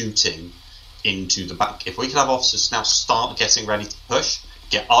jungle shooting into the back. If we could have officers now start getting ready to push,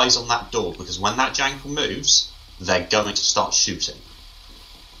 get eyes on that door, because when that jungle moves, they're going to start shooting.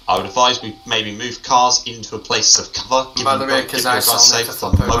 I would advise we maybe move cars into a place of cover, give you guys safe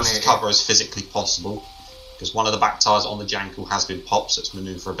the most cover as physically possible, because one of the back tyres on the jungle has been popped, so its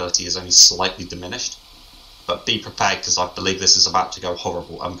manoeuvrability is only slightly diminished. But be prepared, because I believe this is about to go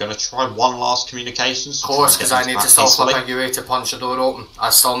horrible. I'm going to try one last communications. Of course, because I need to still flip a UA to punch the door open.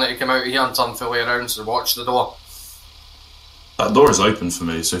 I still need to come out of here and turn fully around to watch the door. That door is open for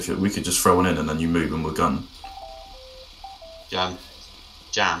me, so if we could just throw one in and then you move and we're gone. Jam.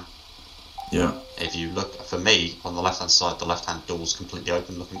 Yeah. If you look, for me, on the left-hand side, the left-hand door's completely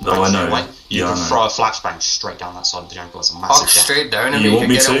open, looking No, I know. way. You Yeah, can I know. throw a flashbang straight down that side of the jungle. It's a massive Fuck gap. straight down and You you want could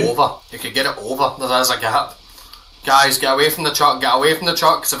me get it to? over. You could get it over. There's a gap. Guys, get away from the truck, get away from the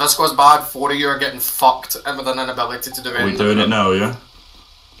truck, because if this goes bad, 4 of you are getting fucked with an inability to do Are anything. we doing it now, yeah?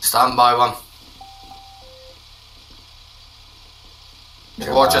 Stand by one.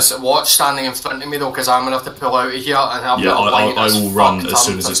 Watch standing in front of me though, because I'm going to have to pull out of here and have Yeah, the light I as will run fucked as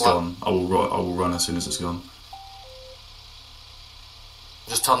soon up as to it's flip. gone. I will run as soon as it's gone.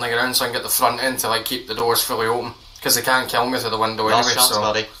 Just turning around so I can get the front end to like keep the doors fully open, because they can't kill me through the window Last anyway. chance, So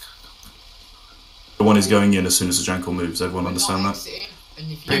buddy. The one is going in as soon as the jungle moves. Everyone understand that?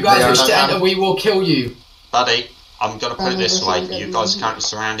 You guys wish to enter, we will kill you. Buddy, I'm going to put it this way. You guys are currently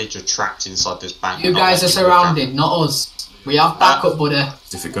surrounded. You're trapped inside this bank. You guys are surrounded, not us. We have backup, buddy.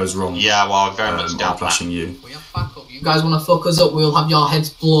 If it goes wrong, yeah, well, I very much doubt I'm flashing you. You guys want to fuck us up, we'll have your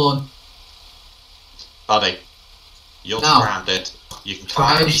heads blown. Buddy, you're Now, surrounded. You can come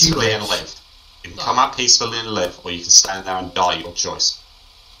try out as you peacefully and wish. live. You can come out peacefully and live, or you can stand there and die, your choice.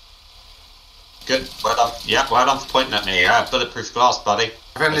 Good, well done. Yeah, well done for pointing at me. Yeah, bulletproof glass, buddy.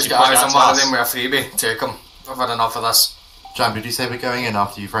 If anybody's got eyes on one of them with a freebie, take them. I've had enough of this. Jam, did you say we're going in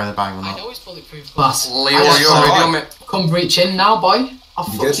after you throw the bang or not? I know it's bulletproof glass. Leo, you're radio, mate. Come breach in now, boy. I'll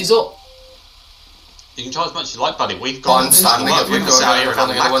fuck you up. You can try as much as you like, buddy. We've Go got on, stand we've up, got this out here and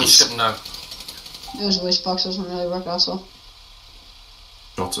the one lackeys. ship now. Those voice box doesn't really work also.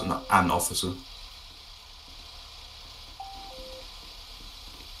 Shot at an officer.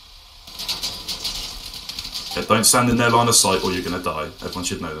 Yeah, don't stand in their line of sight or you're gonna die. Everyone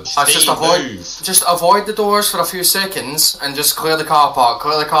should know this. Just avoid the doors for a few seconds and just clear the car park.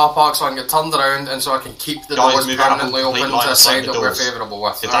 Clear the car park so I can get turned around and so I can keep the doors move out of permanently complete open line to a of sight side of that the we're doors. favourable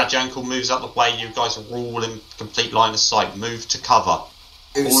with. If that jankle moves out the way, you guys are all in complete line of sight. Move to cover.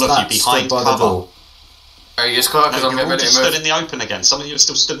 Who's all of that you behind stood by the cover. door? Are you just clear because I'm you're all ready just to move? stood in the open again. Some of you are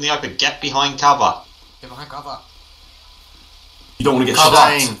still stood in the open. Get behind cover. Get behind cover. You don't want to get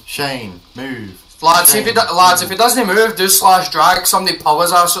Shane, shot. Shane, move. Lads, if he doesn't move, do slash drag. Somebody pull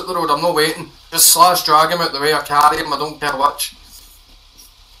his ass out the road. I'm not waiting. Just slash drag him out the way or carry him. I don't care which.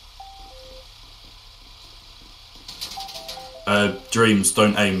 Dreams,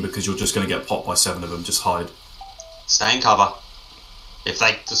 don't aim because you're just going to get popped by 7 of them. Just hide. Stay in cover. If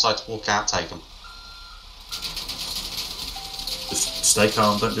they decide to walk out, take them. Just stay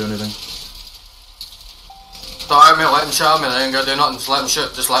calm. Don't do anything. Don't mate, let him shoot me, then go do nothing. Just let him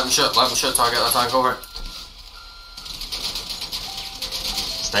shoot. Just let him shoot. Let him shoot till I get the tank over.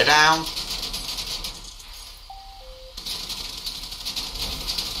 Stay down.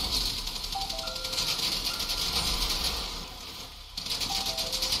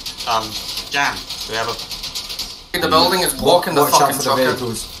 Jam, do we have a... The building is blocking the Watch out fucking for the truck in.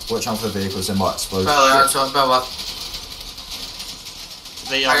 vehicles. Watch out for the vehicles, they might explode. That's right,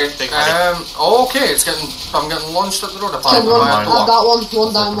 okay, it's getting. I'm getting launched at the road. Okay, I've got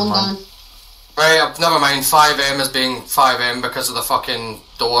one down, one down. Right, never mind. 5M is being 5M because of the fucking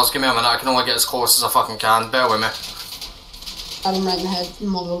doors. Give me a minute. I can only get as close as I fucking can. Bear with me. Had him right in the head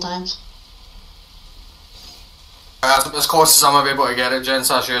multiple times. As close as I'm gonna be able to get it, gents.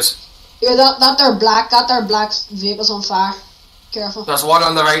 That's yours. Yeah, that there black vehicle's on fire. Careful. There's one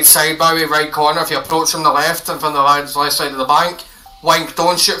on the right side, by the way, right corner. If you approach from the left and from the left side of the bank, Wink,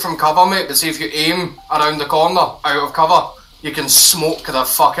 don't shoot from cover, mate. But see if you aim around the corner, out of cover, you can smoke the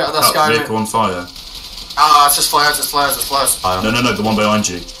fuck out of this guy, Vehicle mate. on fire. It's just flares, it's flares, it's flares. No, the one behind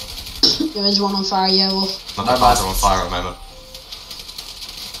you. There is one on fire, yeah, Wolf. Not the fires are on fire at the moment.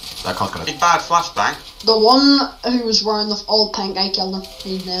 That car's gonna... Big bad flashbang. The one who was wearing the all pink, I killed him.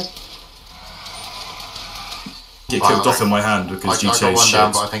 He's dead. Get killed off in my hand because I got GTA one shit.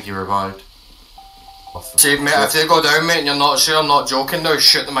 down, but I think he revived. See, mate, if they go down, mate, and you're not sure, I'm not joking now,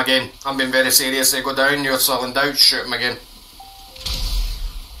 shoot them again. I'm being very serious. They go down, you're still in doubt, shoot them again.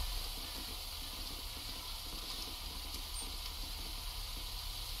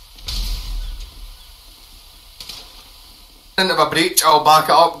 Into a breach, I'll back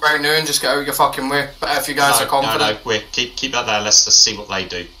it up right now and just get out your fucking way. But if you guys are confident... No, keep that there, let's just see what they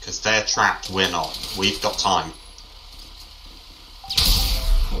do. Because they're trapped, we're not. We've got time.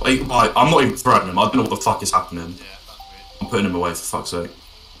 I'm not even threatening him. I don't know what the fuck is happening. I'm putting him away for fuck's sake.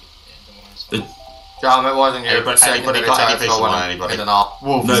 Jam, it wasn't you. Anybody got any vision on anybody?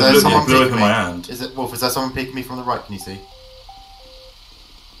 Wolf, No, is there someone blew up peeking in me? my hand. Is it Wolf? Is there someone peeking me from the right? Can you see?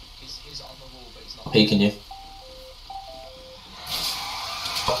 Peeking you.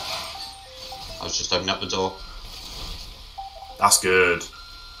 I was just opening up the door. That's good.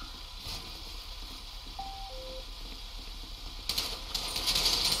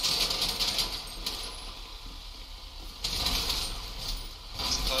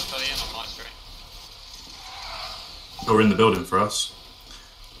 You're in the building for us.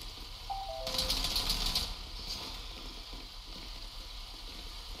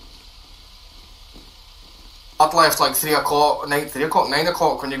 I'd left like 9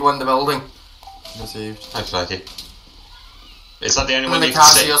 o'clock when you go in the building. Received. Okay. Is that the only I'm one in you the can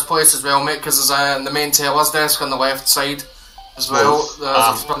see? cashier's place as well, mate, because there's the main teller's desk on the left side as well.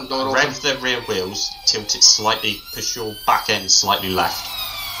 There's a front door open. Rev the rear wheels, tilt it slightly, push your back end slightly left.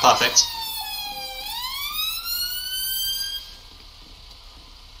 Perfect.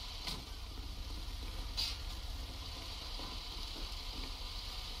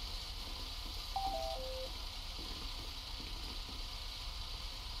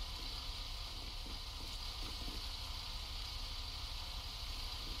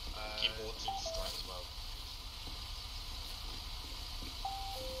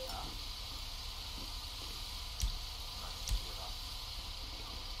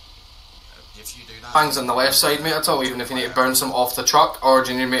 if you do that. Things on the left side, mate, at all, even if you need to bounce them off the truck, or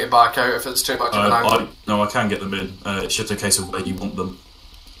do you need me to back out if it's too much of an angle? No, I can get them in. It's just a case of where you want them.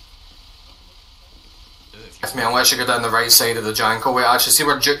 Yes, mate, unless you go down the right side of the Janko. Wait, actually, see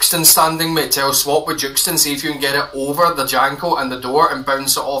where Juxton's standing, mate? Tell swap with Juxton, see if you can get it over the Janko and the door and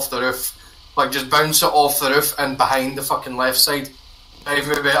bounce it off the roof. Like, just bounce it off the roof and behind the fucking left side.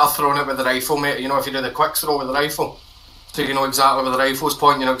 Even better throwing it with the rifle, mate. You know, if you do the quick throw with the rifle. So you know exactly where the rifle's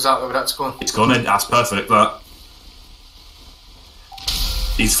pointing, you know exactly where it's going. It's gone in, that's perfect, that.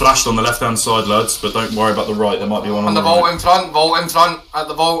 He's flashed on the left-hand side, lads, but don't worry about the right, there might be one on the the vault right. in front, at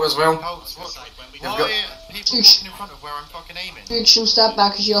the vault as well. People walking in front of where I'm fucking aiming. You should step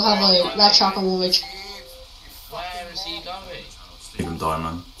back because you'll have a left shotgun damage. Where is he going? Even die,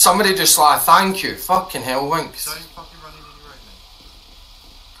 man. Somebody just like, thank you. Fucking hell, Winks.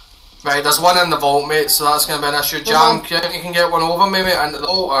 Right, there's one in the vault, mate, so that's going to be an issue. Jam, you can get one over me, mate, into the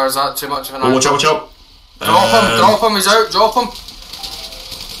vault, or is that too much of an Oh, watch out, watch out! Drop him, he's out, drop him!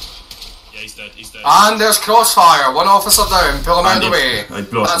 Yeah, he's dead, he's dead. And there's crossfire, one officer down, pull him out of the way.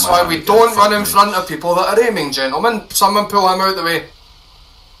 That's why we don't run in front of people that are aiming, gentlemen. Someone pull him out of the way.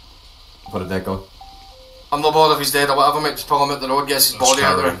 What a dead guy. I'm not bothered if he's dead or whatever, mate, just pull him out the road, get his body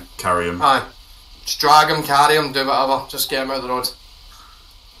out of the way. Carry him. Aye. Just drag him, carry him, do whatever, just get him out of the road.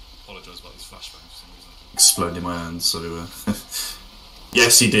 Apologise about these flashbangs for some reason. Exploded in my hands, so...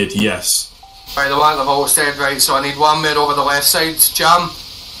 yes, he did, yes. Right, the one at the vault's dead, right, so I need one mate over the left side. Jam,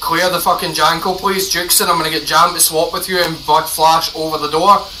 clear the fucking Janko, please. Juxton, I'm going to get Jam to swap with you and flash over the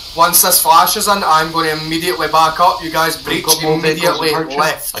door. Once this flashes in, I'm going to immediately back up. You guys breach immediately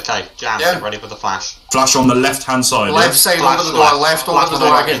left. Okay, Jam, get ready for the flash. Flash on the left-hand side, Left side flash over the door, left over the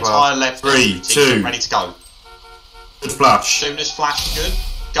door again. Entire left. 3, 2. Ready to go. Good flash. Soon as flash, good.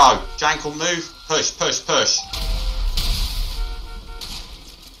 Go. Janko, move. Push, push, push.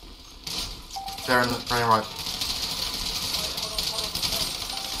 There in the frame right.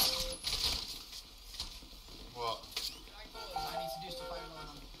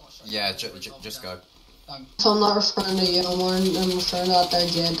 Yeah, just go. So I'm not referring to you, I'm referring to that there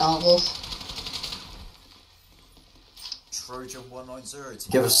Jay Davies. Trojan 190. To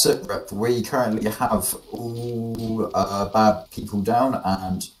give a sit rep, we currently have all bad people down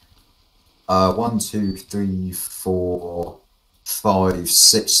and 1, 2, 3, 4, 5,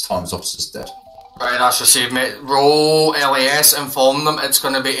 6 times officers dead. Right, that's received, mate. Roll LAS, inform them it's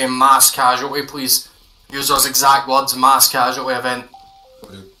going to be a mass casualty, please. Use those exact words, mass casualty event.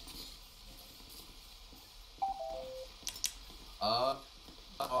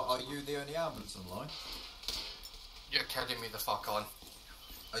 Are you the only ambulance online? You're kidding me the fuck on.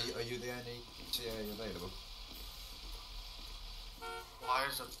 Are you the only TA available? Why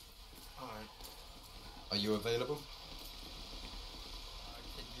is it? Alright. Are you available?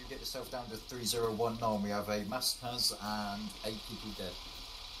 Can you get yourself down to 3019? We have a mass has and 8 people dead.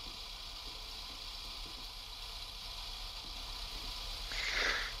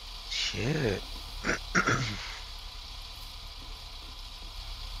 Shit.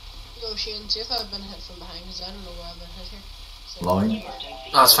 Yo, Shane, see if I've been hit from behind, because I don't know where I've been hit here. So Line.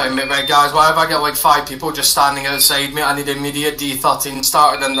 That's fine, mate. Right, guys, why if I get like 5 people just standing outside me? I need immediate D13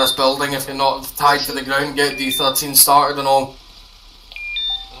 started in this building. If you're not tied to the ground, get D13 started and all.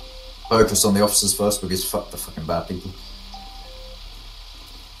 Focus on the officers first because fuck the fucking bad people.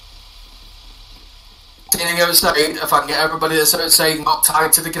 Standing outside, if I can get everybody that's outside not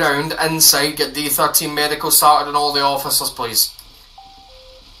tied to the ground, inside, get D13 medical started and all the officers, please.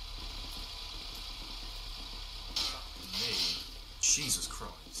 Jesus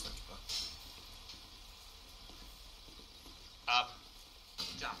Christ.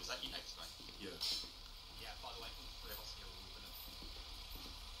 Jam, is that you next, mate? Yeah. Yeah, by the way, all 3 of us here are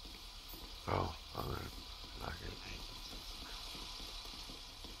Oh, I'm gonna knock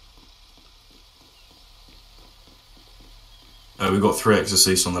it. We've got 3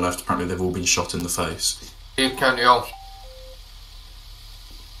 exorcists on the left, apparently they've all been shot in the face. Keep counting all.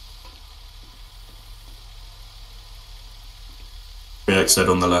 3 X dead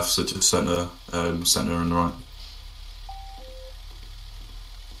on the left, so just centre and right.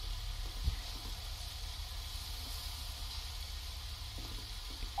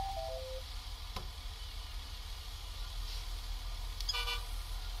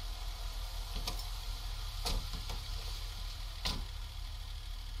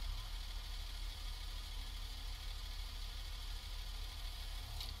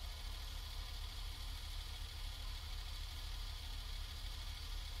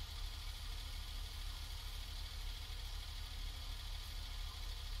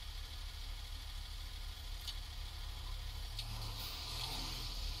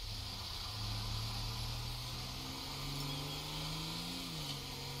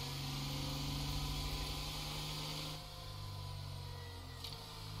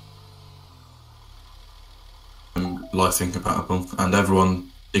 life incompatible, and everyone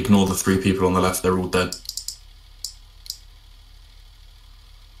ignore the 3 people on the left. They're all dead.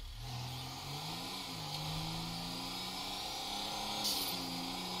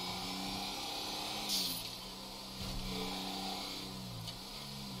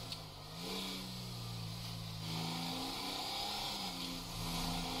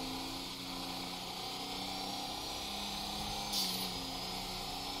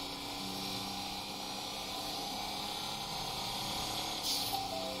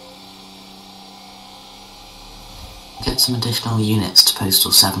 Get some additional units to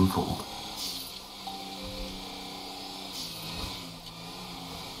Postal 7-4.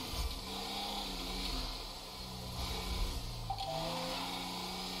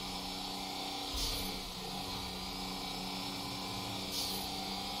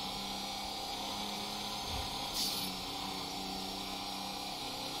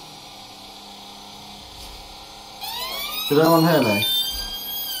 Did anyone hear me?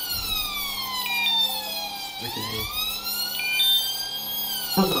 We can hear you.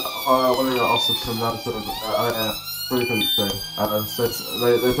 One of your officers come down to the frequency. So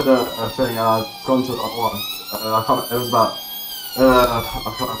they put a thing, gone to that one. I can't, it was about, I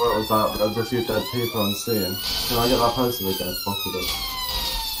can't remember what it was about, but there was a few dead people on scene. Can I get that posted again if possible?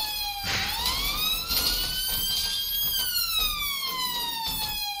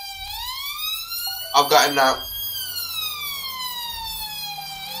 I've got him now.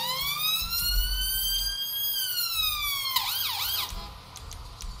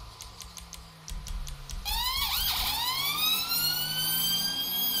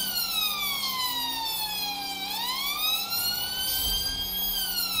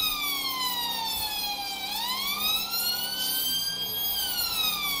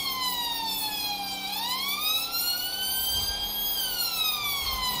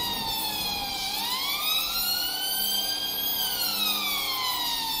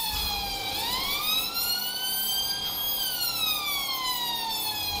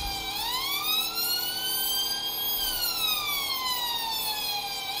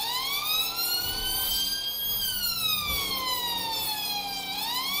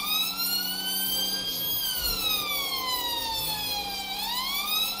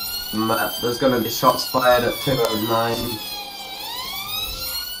 There's going to be shots fired at 209.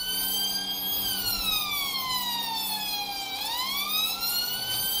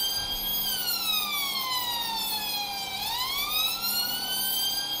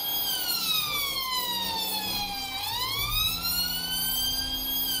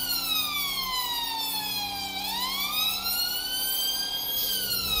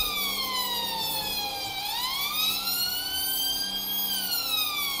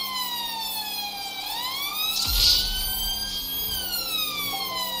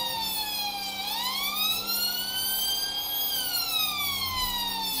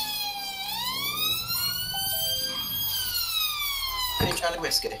 Any Charlie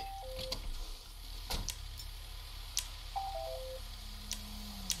Whiskey?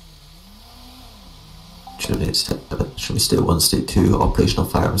 Should we state 1, state 2, operational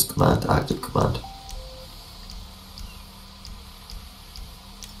firearms command, active command.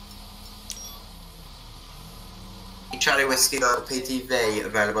 Charlie Whiskey or PTV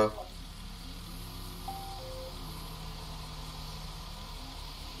available?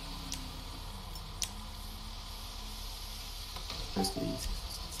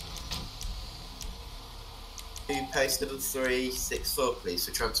 You posted 364 please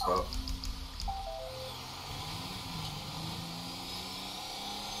for transport.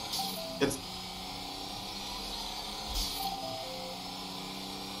 It's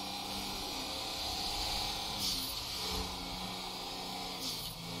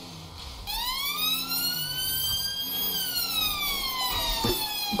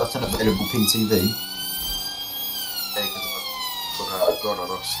That's an available PTV. Gone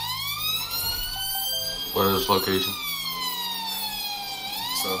on us. Where's location?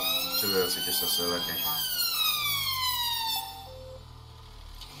 So, 202 just as the location.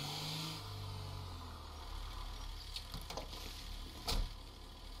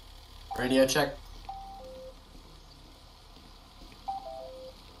 Radio check.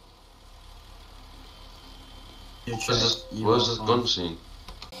 Where's this gun scene?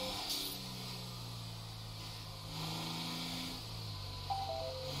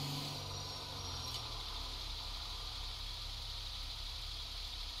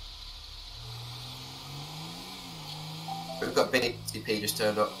 We've got BTP just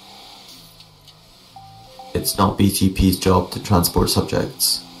turned up. It's not BTP's job to transport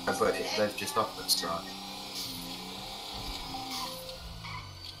subjects. But they've just offered strike.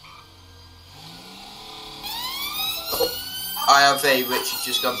 I have a which has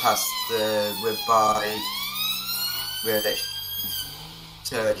just gone past the whereby where they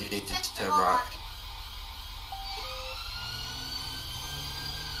turn. You need to turn right.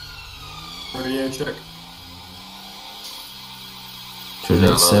 Radio check.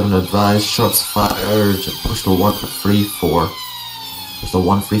 Trinity 7 advised, shots fired, push to 134. Push to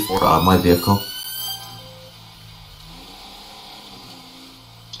 134 out of my vehicle.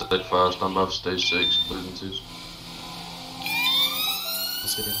 Stage 5, stand by for stage 6, including 2s.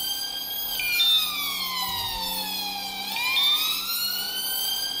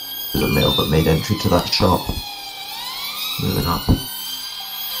 There's a male that made entry to that shop. Moving up.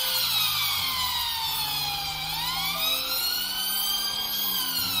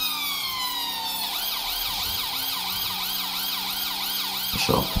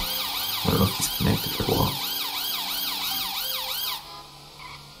 Shop. I don't know if he's connected or what.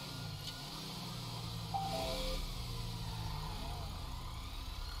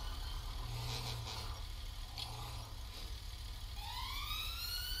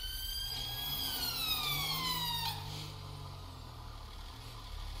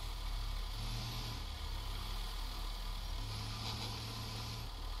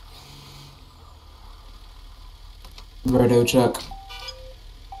 Radio check.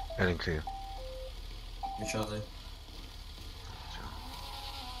 Heading clear. Charlie.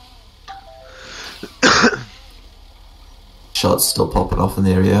 Shots still popping off in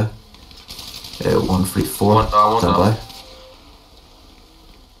the area. 134. Stand by.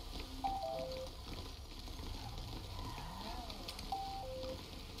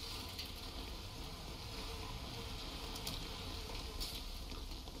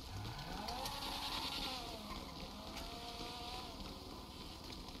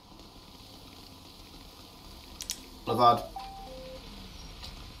 Boulevard.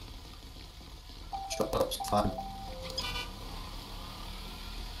 Shot up, fine.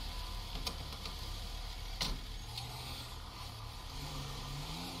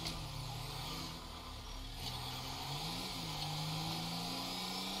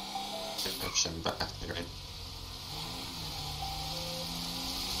 Back to the green.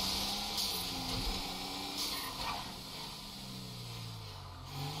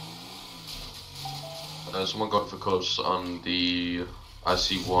 Someone got for close on the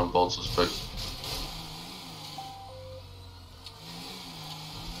IC1 bald suspect.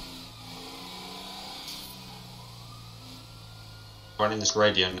 Running this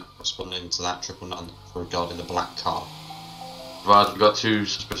radio responding to that 999 regarding the black car. Right, we got 2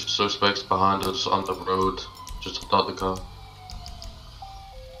 suspicious suspects behind us on the road, just outside the car.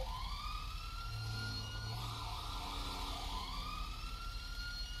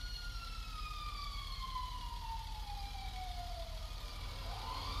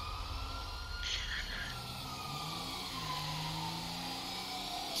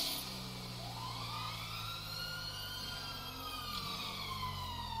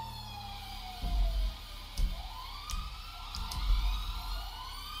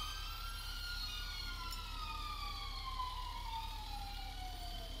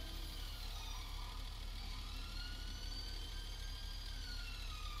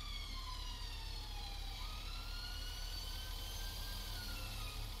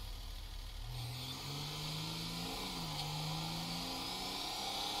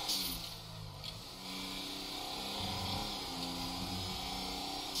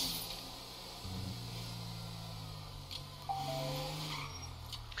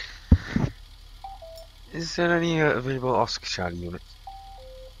 Is there any available Oscar Charlie units?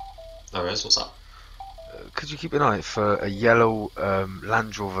 There is, what's that? Could you keep an eye for a yellow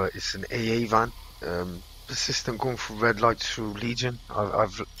Land Rover? It's an AA van. Persistent going through red lights through Legion.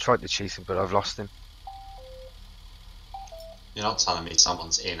 I've tried to chase him, but I've lost him. You're not telling me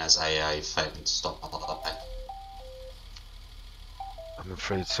someone's in as AA failing to stop that? I'm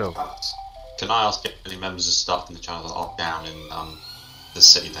afraid so. Can I ask if any members of staff in the channel that are down in the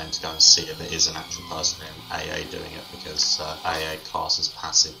city then to go and see if it is an actual person in AA doing it, because AA class is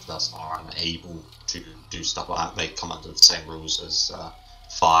passive, thus are unable to do stuff like that. They come under the same rules as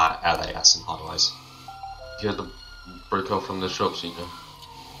fire, LAS and highways. You had to break off from the shops, you know.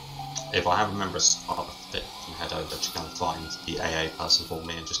 If I have a member of staff that can head over to go and find the AA person for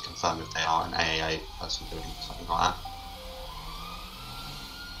me and just confirm if they are an AA person doing something like that.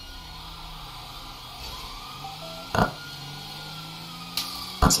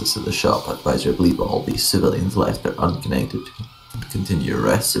 Access to the shop, I advise you to leave all these civilians left are unconnected. Continue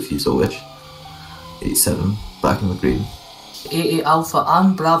arrests if you so wish. 87, back in the green. 88 Alpha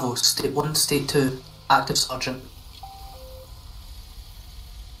and Bravo, State 1, State 2, active sergeant.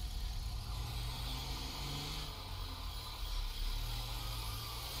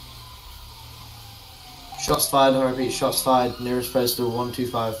 Shots fired, I repeat, shots fired, nearest postal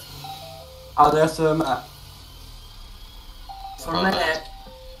 125. Are there some For a minute.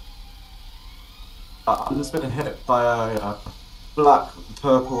 I'm just been hit by a black,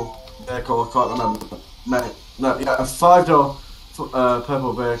 purple vehicle, I can't remember. No, yeah, a 5-door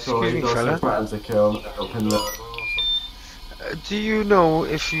purple vehicle. Excuse me, He also fella. threatened to kill me up in the... Do you know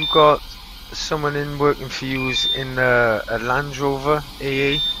if you got someone in working for you who's in a Land Rover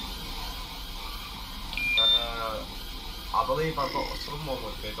AA? I believe I've got someone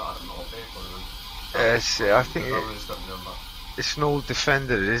with me, but I don't know what vehicle they're in. Yes, I think Nobody's got the number. it's an old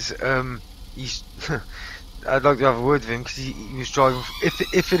Defender. It is. He's. I'd like to have a word with him because he was driving.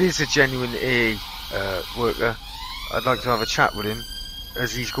 If it is a genuine AA worker, I'd like to have a chat with him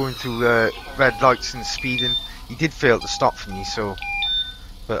as he's going through red lights and speeding. He did fail to stop for me, so.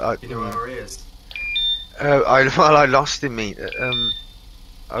 But You know where he is? I lost him, mate.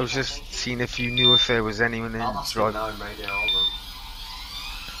 I was just seeing if you knew if there was anyone in I'll ask him now, mate. Yeah, hold on.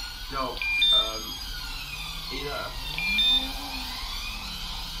 Yo, either.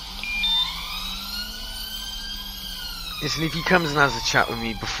 Listen, if he comes and has a chat with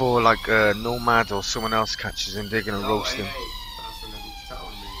me before, like Nomad or someone else catches him, they're gonna roast him. That's when they chat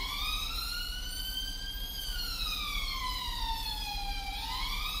on me.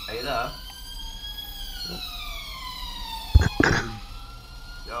 Are you there?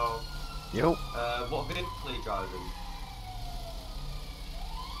 Yo. Yo. What vehicle are you driving?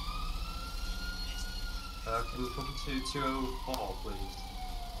 Can you come to 204, please?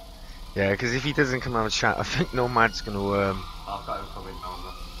 Yeah, because if he doesn't come have a chat, I think Nomad's gonna I've got him coming down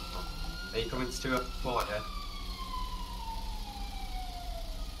there. Are you coming to 204, yeah?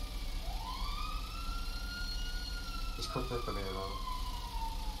 He's come through for me, man.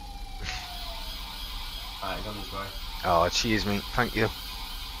 Alright, he's on his way. Oh, cheers, mate. Thank you. I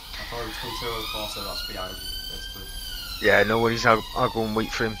thought he was coming 204, so that's behind you, basically. Yeah, no worries. I'll go and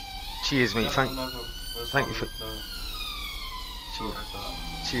wait for him. Cheers, mate. Thank you for.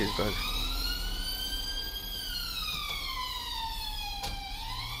 Cheers, bud.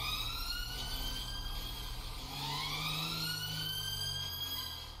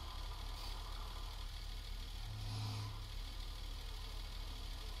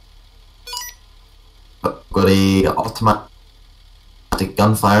 Got a automatic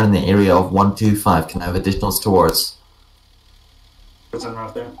gunfire in the area of 125. Can I have additionals towards?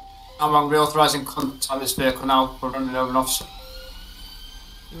 Right there. I'm on reauthorising contact this vehicle now. We're running over an officer.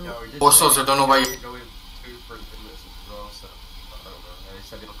 Officers, I don't know why you...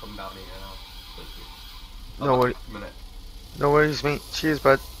 No worries. No worries, mate. Cheers,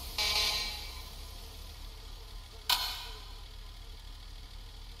 bud.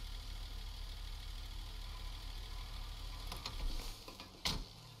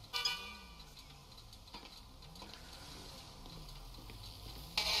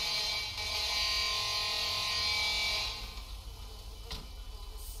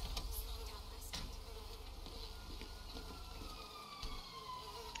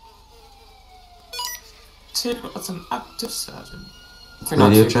 That's an active sergeant.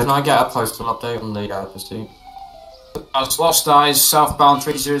 392, can I get a postal update on the pursuit? As lost eyes, southbound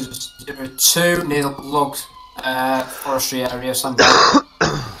 3002 near the logged forestry area, standby.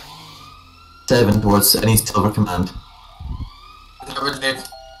 7 towards any silver command. Can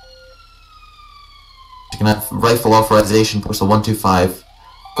I have rifle authorization, postal 125.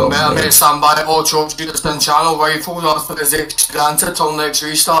 Mate, stand by, all troops due to spin channel, rifles authorization granted till next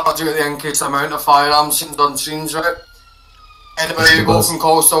restart due to the increased amount of firearms seen on scenes, right? Anybody who go from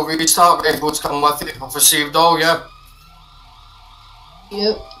coastal restart, rifles come with it, I've received all, yeah?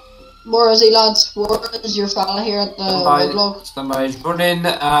 Yep. Where is he, lads? Where is your fella here at the roadblock? Standby, he's running,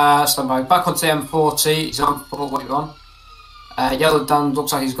 standby, back onto M40, he's on foot, what you on? Yellow Dan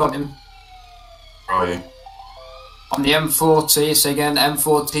looks like he's got him. Where are you? On the M40, so again,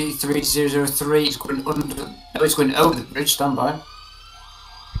 M40 3003, he's going under, no, he's going over the bridge, standby.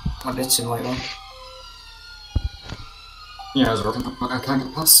 I'll hit him later on. Yeah, I can't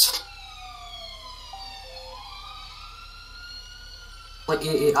get past. Like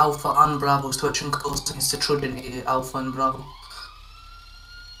 88 Alpha and Bravo's twitching close against the Trojan 88 Alpha and Bravo.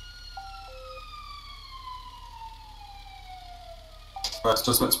 Right,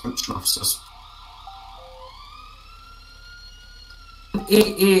 just let's punch officers.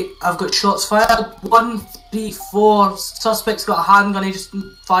 88, I've got shots fired. 134, suspect's got a handgun, he just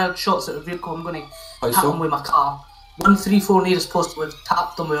fired shots at the vehicle. I'm going to tap him with my car. 134 nearest post, we've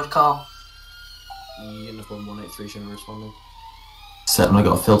tapped him with our car. Uniform 183 should be responding. 7, I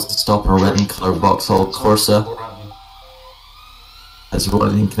got a filter stop and a red and colour Vauxhall Corsa. As you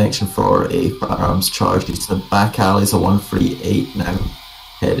wanted in connection for a firearms charge due to the back alleys of 138 now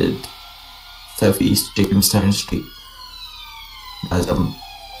headed southeast Jamestown Street. As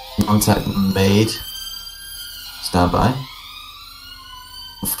contact made. Stand by.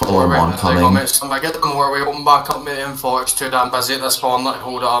 Follower one coming. I get the motorway open back up, mate. M4, it's too damn busy at this point. Let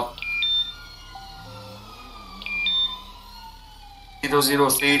hold it up.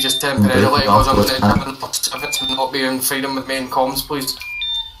 003, just temporarily goes on to if it's not being freedom with main comms, please.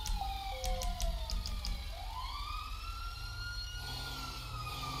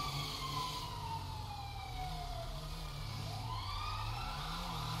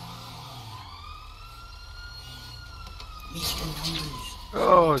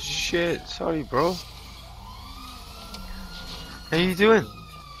 Oh shit, sorry bro. How you doing?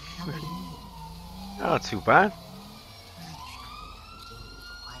 Not too bad.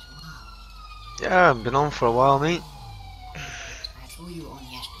 Yeah, I've been on for a while, mate. I saw you on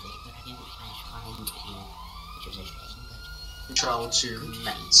yesterday, but I didn't manage to find you, which was a shame, but... Control to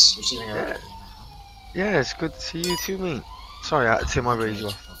Mets. You're seeing Yeah. Yeah, it's good to see you too, mate. Sorry, I had to turn my radio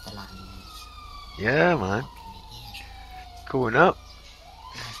off. Yeah, man. Going up.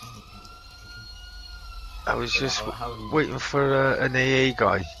 I was just waiting for an AA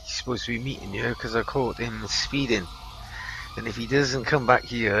guy. He's supposed to be meeting you because I caught him speeding. And if he doesn't come back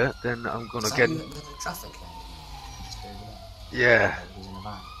here, then I'm gonna get him. The traffic light? Yeah. He's in the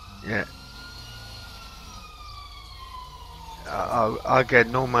van. Yeah. I'll get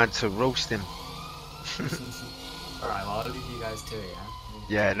Nomad to roast him. Alright, well, I'll leave you guys to it,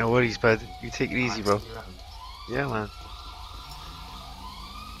 yeah? Yeah, no worries, bud. You take it easy, bro. Yeah, man.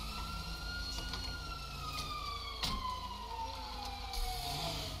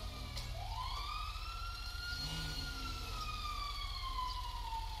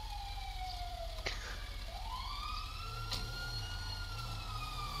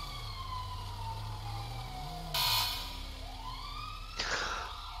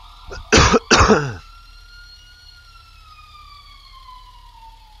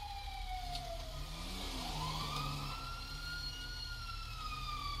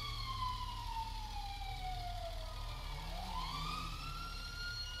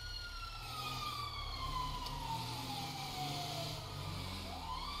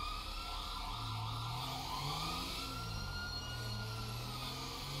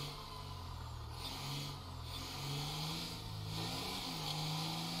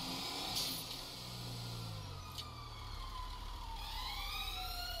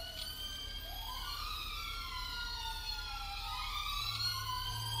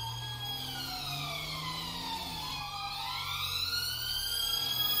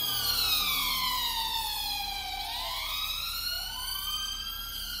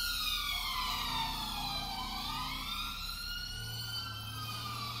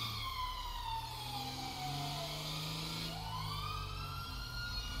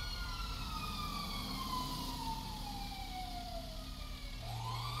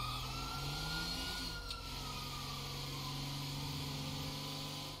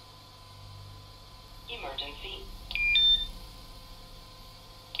 Emergency.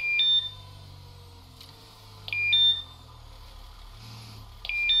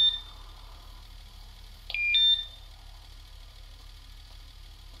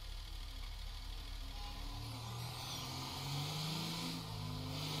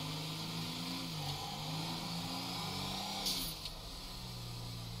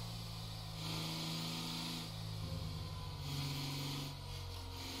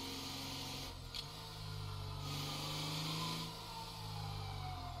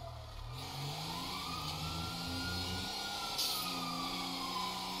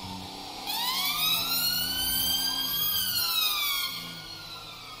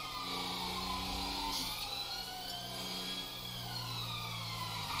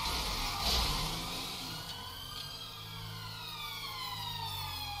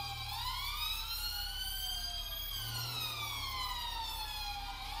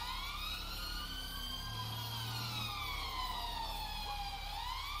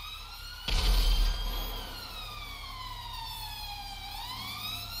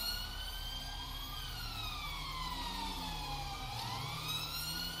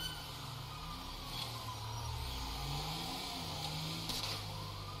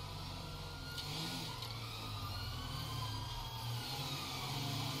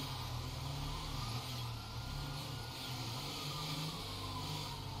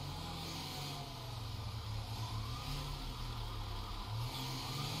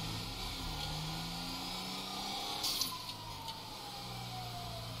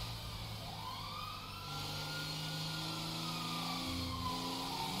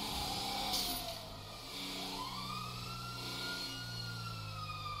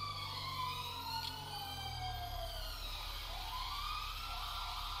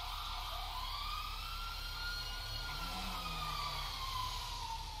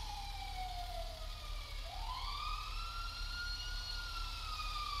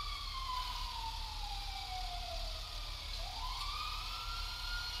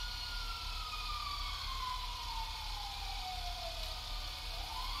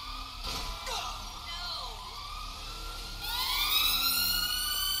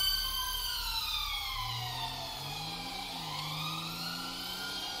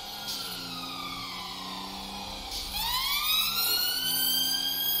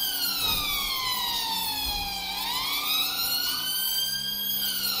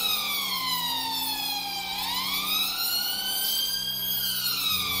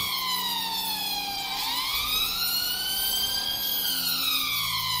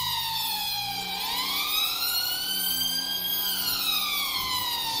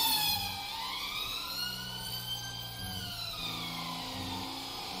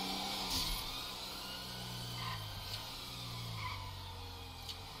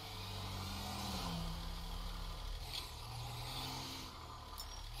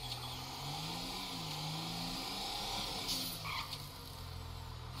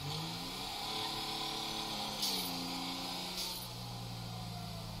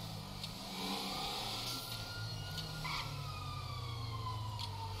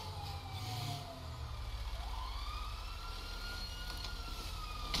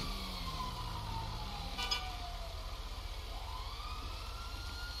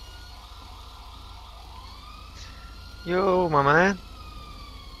 Yo, my man.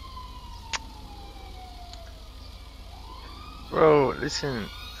 Bro, listen.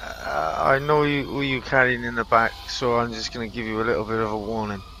 I know who you carrying in the back, so I'm just gonna give you a little bit of a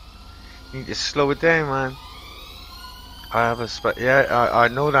warning. You need to slow it down, man. I have a yeah, I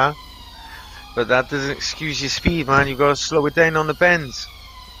know that. But that doesn't excuse your speed, man. You gotta slow it down on the bends.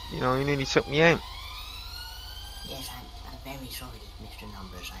 You know, you nearly took me out. Yes, I'm very sorry, Mr.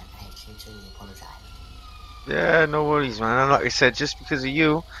 Numbers. I sincerely apologize. Yeah, no worries, man. And like I said, just because of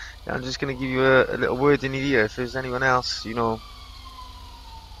you, I'm just gonna give you a little word in the ear. If there's anyone else, you know.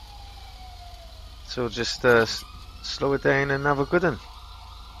 So just slow it down and have a good one.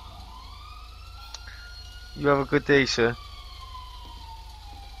 You have a good day, sir.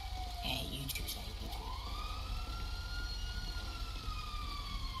 You too, sir. You too.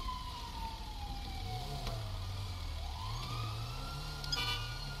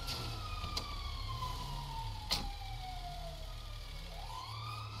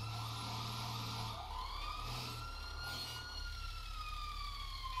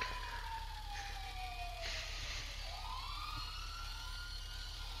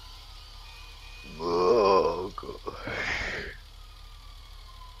 Oh, God.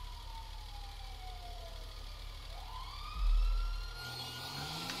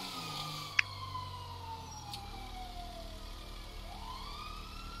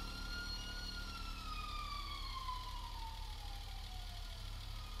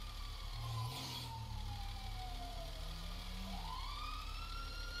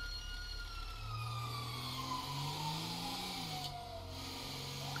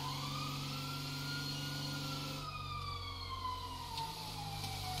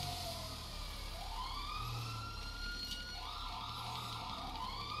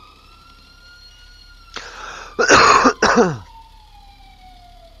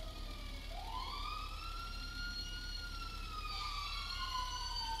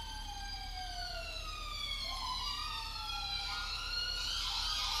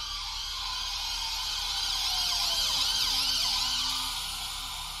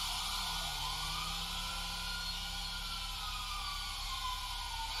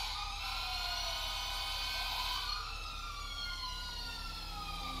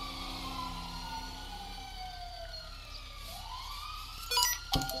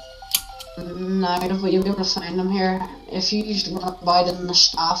 No, but you'll be able to find them here. If you just run by in the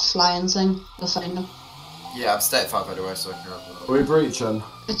staff flying thing, you'll find them. Yeah, I'm state 5 anyway, so I can have Are we breaching? So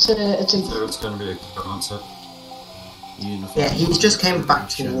it's going to be a good answer. Yeah, he's just came back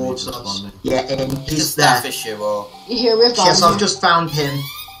towards us. Yeah, and It's a he's staff there. issue, or... Here, we've got Yes, him. I've just found him.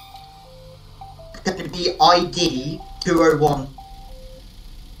 It's going to be ID 201.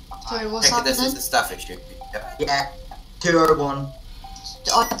 Sorry, what's Taking this happening? is the staff issue. Yep. Yeah, 201.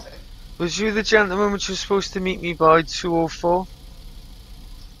 Was you the gentleman which was supposed to meet me by 2:04?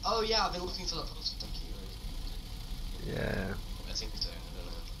 Oh yeah, I've been looking for that post, thank you. Yeah. I think so, I don't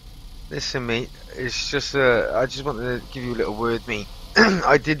know. Listen, mate, it's just I just wanted to give you a little word, mate.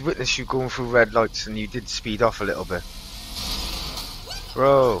 I did witness you going through red lights and you did speed off a little bit.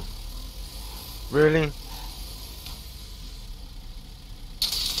 Bro. Really?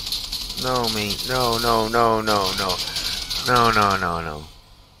 No, mate. No. No.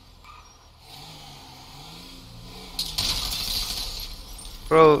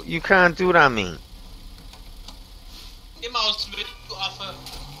 Bro, you can't do that, mate.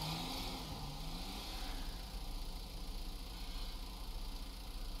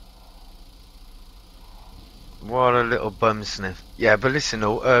 What a little bum sniff. Yeah, but listen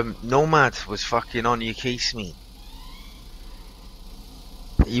though, Nomad was fucking on your case, mate.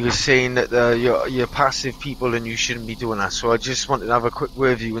 He was saying that you're passive people and you shouldn't be doing that. So I just wanted to have a quick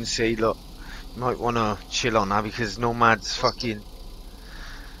word with you and say, look, you might want to chill on that because Nomad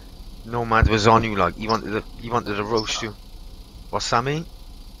was on you, like he wanted to roast you. What's that mean?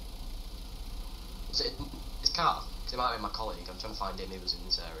 Was it his car? Because it might be my colleague. I'm trying to find him. He was in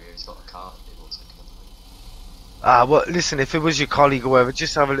this area. He's got a car. Well, listen, if it was your colleague or whatever,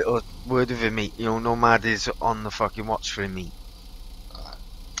 just have a little word with him, mate. You know, Nomad is on the fucking watch for him, mate.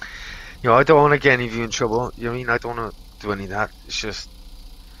 You know, I don't want to get any of you in trouble. You know what I mean? I don't want to do any of that. It's just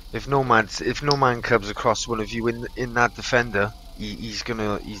if no man comes across one of you in that defender,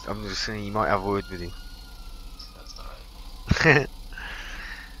 I'm just saying he might have a word with you. That's alright.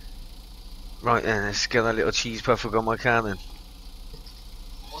 Right then, let's get that little cheese puffer on my car then.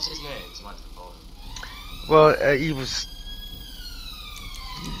 What's his name? So I might report him. Well, he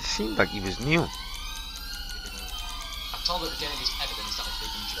seemed like he was new. I told him at the beginning of his evidence that I was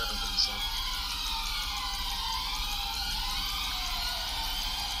speaking German, so...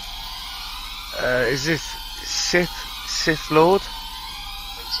 Is this Sith Sith Lord?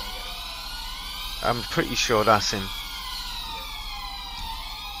 I'm pretty sure that's him.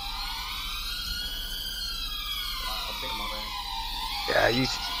 Yeah, you.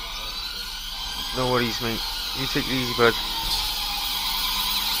 No worries, mate. You take it easy, bud.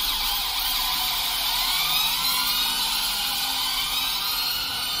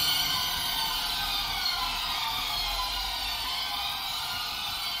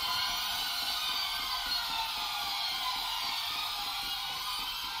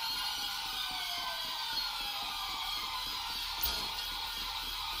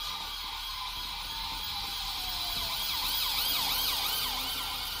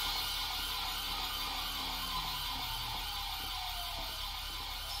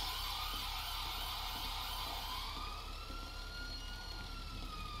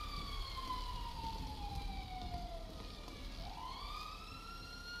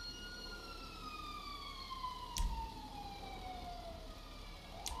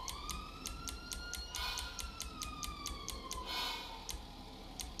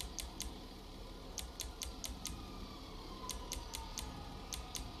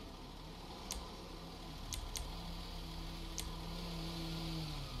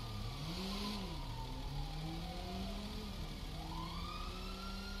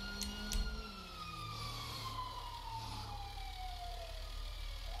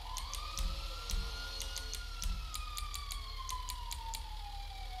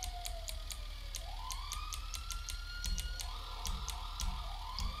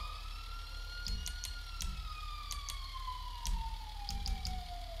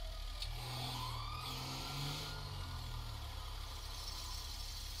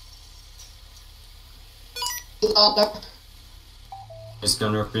 Is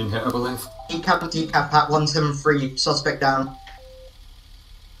Gunner being hit, I believe? Decap at 173, suspect down.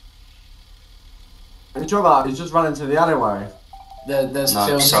 Hey, Jobber, he's just run into the alleyway. There's No,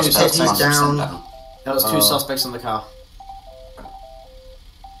 two suspects suspects down. There was two suspects in the car.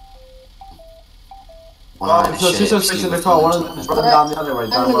 Oh, so two suspects in the car, one of them is running down the alleyway. I'm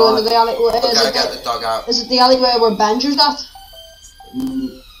gonna go into the alleyway. Get the dog out. Is it the alleyway where Banjo's at?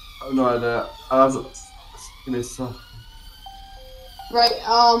 No idea. Give me a sec. Right,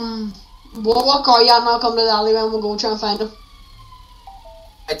 what car you at and I'll come to the alleyway and we'll go try and find him.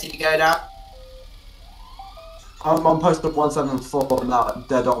 Where did you go down? I'm on post up 174 now,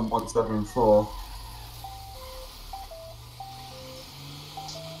 dead on 174.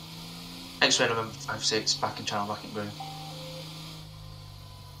 X-ray November 56, back in channel, back in green.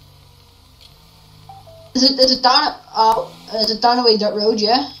 Is it down away dirt road,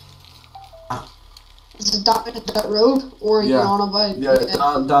 yeah? Is it down the dirt road, or are you on about? Yeah,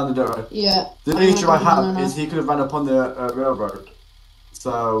 down the dirt road. Yeah. The only issue I have is he could have run up on the railroad.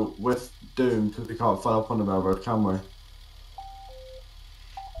 So, with Doom, because we can't fly up on the railroad, can we?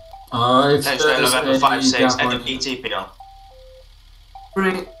 X-ray November 56, NWTP on.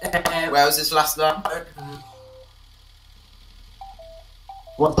 Where was this last night?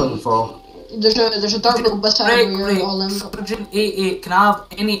 174. There's a dirt road beside where you're all in. Sergeant 88, can I have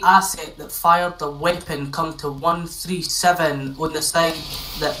any asset that fired the weapon come to 137 on the side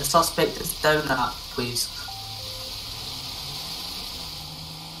that the suspect is down at, please?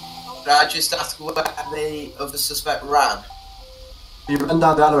 Can I just ask where the other suspect ran? He ran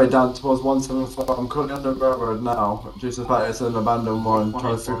down the alleyway down towards 174. I'm currently on the railroad now, due to the fact it's an abandoned one,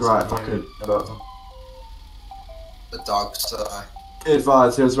 trying to figure out if I could get up. The dog, so... He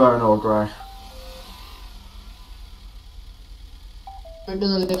advised he was wearing all grey. Where do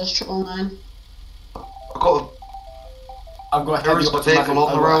the latest 999? I've got There is a vehicle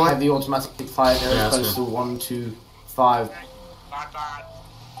on the railway. heavy automatic fire there, Yeah, close to 125.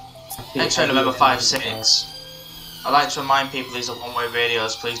 X-ray November 56. I'd like to remind people these are one-way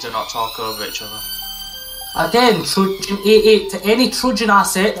radios, please do not talk over each other. Again, Trojan 88, to any Trojan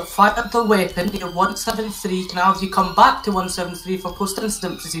asset that fired the weapon near 173, can I have you come back to 173 for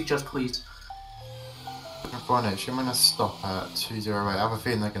post-incident procedures, please? Bonnet, should we stop at 208? I have a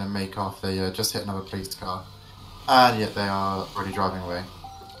feeling they're going to make off. They just hit another police car. And yet they are already driving away.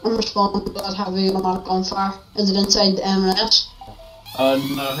 I'm responding to that heavy automatic gunfire. Is it inside the M&S? No,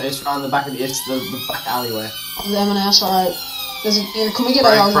 it's around the back of the back alleyway. Of the M&S, alright. Can we get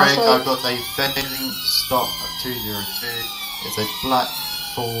Break, out of break, this? I've got a failing stop at 202. It's a black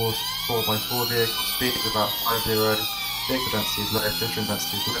Ford 4x4 vehicle, speed is about 50. Vehicle density is low, filtering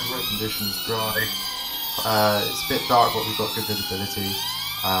density is low, road conditions dry. It's a bit dark, but we've got good visibility.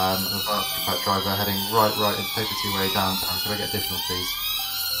 And a black driver heading right in Paperty Way downtown. Can I get additional, please?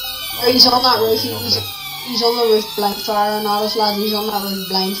 He's on that roof. He's on the roof blind firing at us, lads. He's on that roof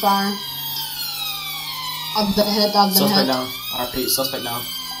blind firing. I've been hit, I've been Suspect hit. down. I repeat, suspect down.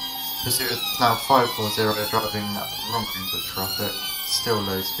 Pursuit is now 540, driving wrong into traffic. Still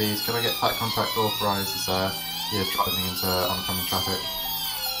low speed. Can I get that contact authorised as you're driving into oncoming traffic?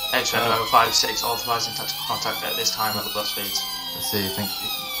 X-ray level 5-6, authorising tactical contact at this time at low speeds. I see, thank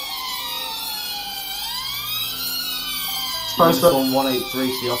you. Uniform 183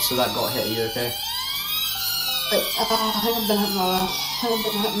 to the officer that got hit, are you okay? Wait, I think I've been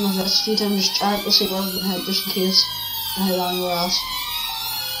hitting my vest a few times, just trying to see where I've been hit, just in case I hit anywhere else.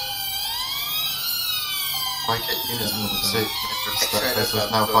 I get units in the pursuit. This is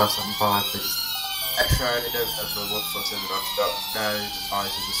now 575, please. X-ray only knows that's where 1 foot in the rough up. Now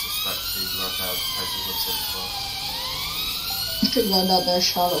eyes of the suspect being run down places 174. Could run out there,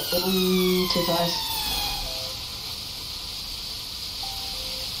 shot at 125.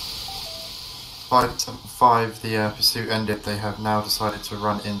 575, the pursuit ended. They have now decided to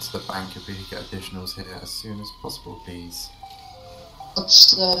run into the bank. If we could get additionals here as soon as possible, please.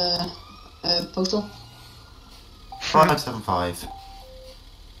 What's the postal? 575.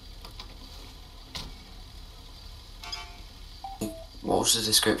 What was the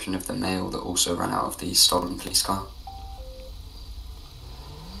description of the male that also ran out of the stolen police car?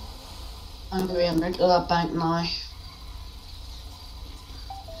 I'm going to be en route to that bank now.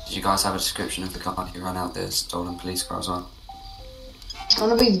 Did you guys have a description of the guy who ran out the stolen police car as well? It's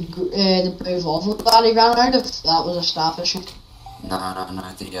going to be the blue Volvo that he ran out of. That was a staff issue. No,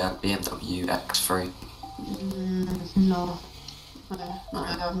 the BMW X3. No. I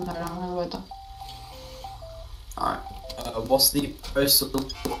haven't heard anything about that. Alright. What's the postal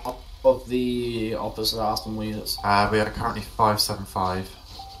of the officer that asked him where units? We are currently 575.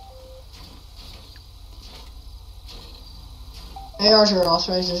 ARs are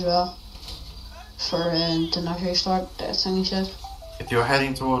authorised as well. For the nursery start, that thing he said. If you're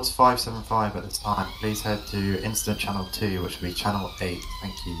heading towards 575 at this time, please head to Incident Channel 2, which will be Channel 8.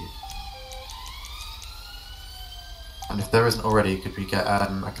 Thank you. And if there isn't already, could we get a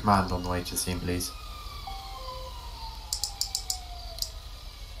command on the way to the scene, please?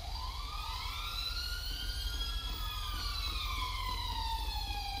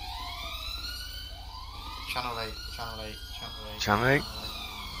 Channel 8, Channel 8, Channel 8. Channel 8.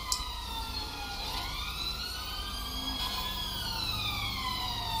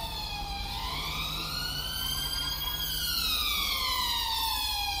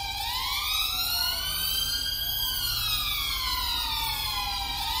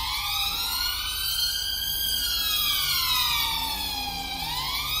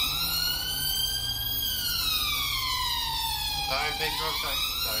 Don't big drop, don't.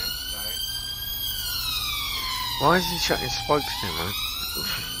 Why is he chucking spikes in, man?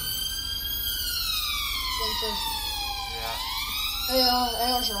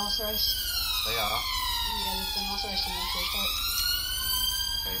 Yeah. ARs are authorised. They are? Yeah, they've been authorised in the first start.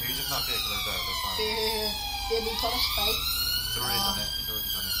 Okay, who's in that vehicle over there? That's fine. Here. Yeah, we put a spike. He's already done it, he's already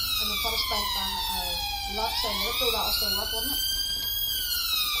done it. And we put a spike down our left side of it, though that'll still work, wouldn't it?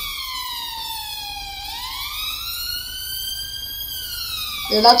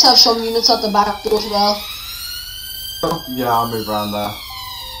 Here, let's have some units at the back door as well. Yeah, I'll move around there.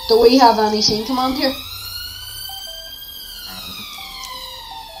 Do we have any scene command here?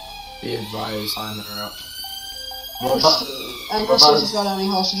 Be advised, I'm interrupt. I'm gonna see if we've got any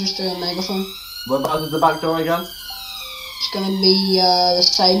hostages through a megaphone. Whereabouts is the back door again? It's gonna be the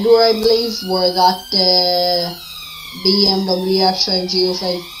side door, I believe, where that BMW X5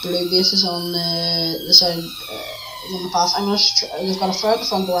 Go5 blue base is on the side. On the pass. I'm gonna. They've got a fire at the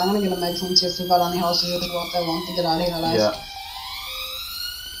front door. I'm gonna get a megaphone and see if they've got any hostages or what they want to get out of here alive. Yeah.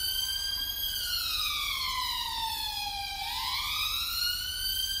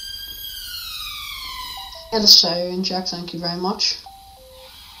 Get a siren check, thank you very much.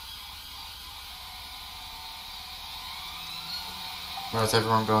 Where's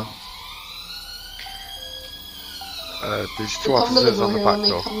everyone gone? There's two officers on the back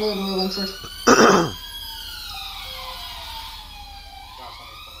door. Come to the door, Winford.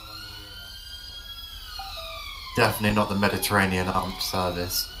 Definitely not the Mediterranean Armed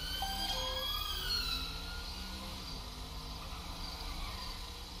Service.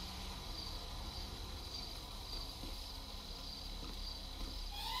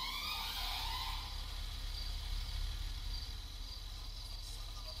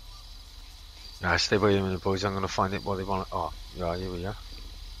 Nah, stay by him and the boys. I'm gonna find it while they want. Oh, yeah, here we are.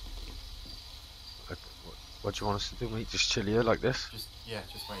 What do you want us to do, mate? Just chill here like this? Just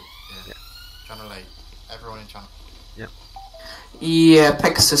wait. Yeah. Channel 8. Everyone in channel. Yeah. Yeah,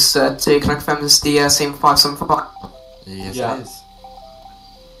 Pegasus 2, can I confirm this is the same 575? Yes, Yeah. it is.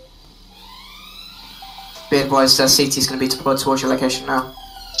 Be advised, CT is going to be deployed towards your location now.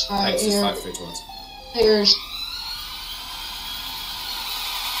 Alright, Pegasus here. 5-3 towards. Here's.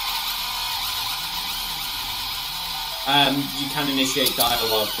 You can initiate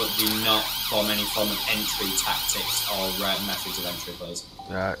dialogue, but do not form any form of entry tactics or methods of entry, please.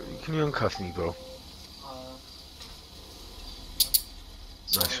 Can you uncuff me, bro?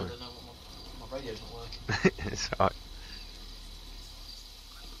 Nice one. My radio's not working. It's alright.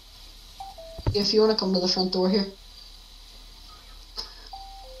 If you want to come to the front door here.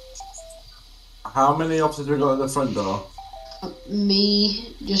 How many officers have we got at the front door?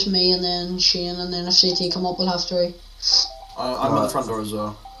 Just me, and then Shane, and then if CT come up, we'll have 3. I'm at the front door as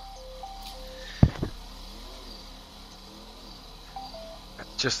well.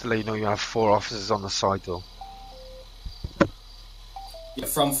 Just to let you know, you have 4 officers on the side door. Yeah,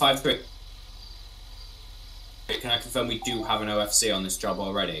 from 5-3. Can I confirm we do have an OFC on this job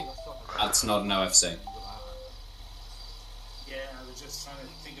already? That's not an OFC. Yeah, I was just trying to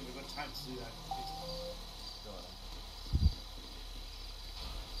think of a good time to do that.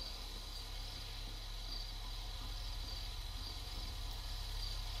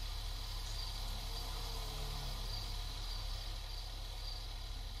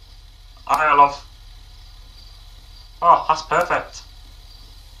 Hi, love. Oh, that's perfect.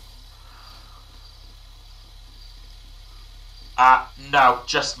 No,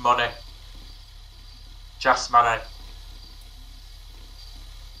 just money. Just money.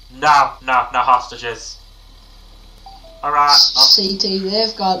 No hostages. Alright. CT,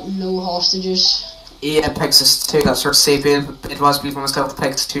 they've got no hostages. Yeah, Pegasus 2, that's our CP. Advised people must have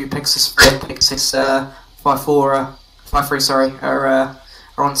Pegasus 2, Pegasus 3, Pegasus 5-3, sorry, are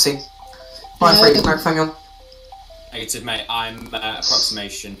on the scene. 5-3, microphone on. Negative, mate. I'm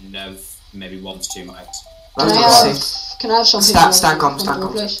approximation of maybe 1 to 2 mics. Can I have something? Stand on,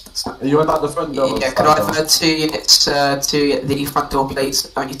 please. Are you about the front door? Yeah, could I have 2 units to the front door,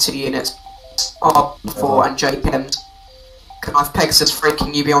 please? Only 2 units. R4 and JPM. Can I have Pegasus 3?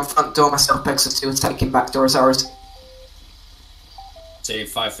 Can you be on front door? Myself, Pegasus 2 is taking back door as ours. So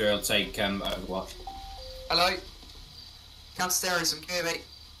 5-3 will take Overwatch. Hello? Counter-terrorism, can you hear me?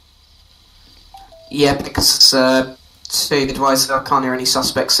 Yeah, Pegasus 2, advised I can't hear any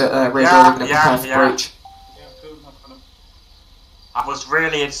suspects at rear door, we're going to prepare for breach. I was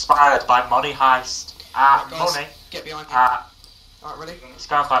really inspired by Money Heist. Money. Get behind me. Alright, ready? It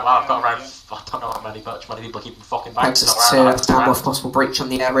sounds like, well, I've got around, I don't know how many people keeping fucking banks. Pegasus 2, stand by for possible breach on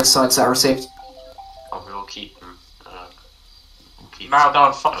the red sides that are received. Oh, we'll keep them. Now go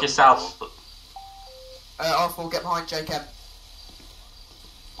and fuck yourself. R4, get behind JCAM.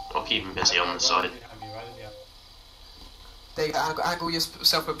 I'll keep him busy on the side. There you go, angle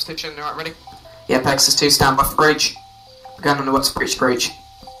yourself up position, alright, ready? Yeah, Pegasus 2, stand by for breach. We're going on the what's breach.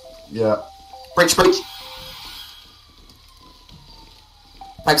 Yeah. Breach.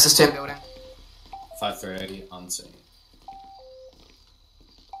 Pegasus 2 building. 5-3 on scene.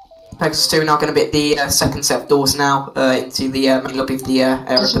 Pegasus 2 are now going to be at the second set of doors now, into the main lobby of the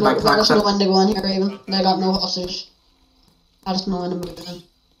area of the bank. Let us know when to go in here, even. They got no hostages. Let us know when to move in.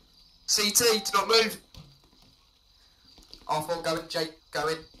 CT, do not move! R4 going, Jake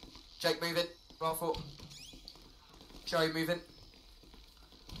going. Jake moving, R4. Joey moving.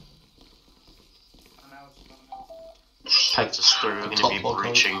 Pegasus 3 are going to be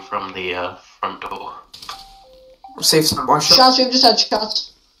breaching from the front door. Receive some one shot. Shots, we've just had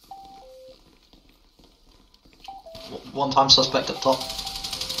shots. One-time suspect up top.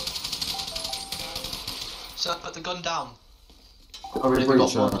 Sir, put the gun down. I've got one on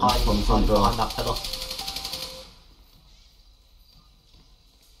the front door. Behind that pillar.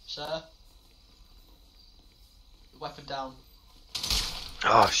 Sir? Weapon down.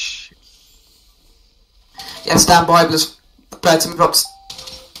 Oh, shit. Yeah, stand by, please. Prepare to move up.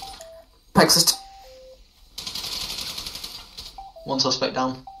 Pegasus. One suspect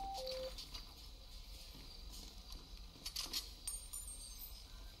down.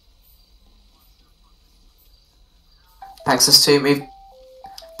 Pegasus 2, move.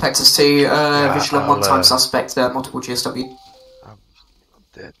 Pegasus 2, visual on one-time suspect, multiple GSW. I'm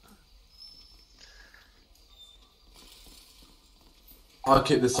dead. I'll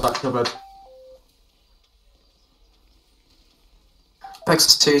keep this side covered.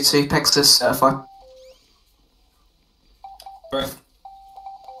 Pegasus 2, Pegasus 5. Right.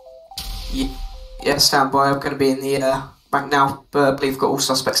 Yeah, stand by. I'm going to be in the bank now, but I believe we've got all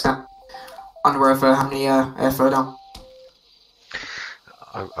suspects now. Unaware of how many airflow down.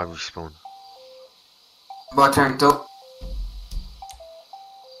 I respawn. By clearing door.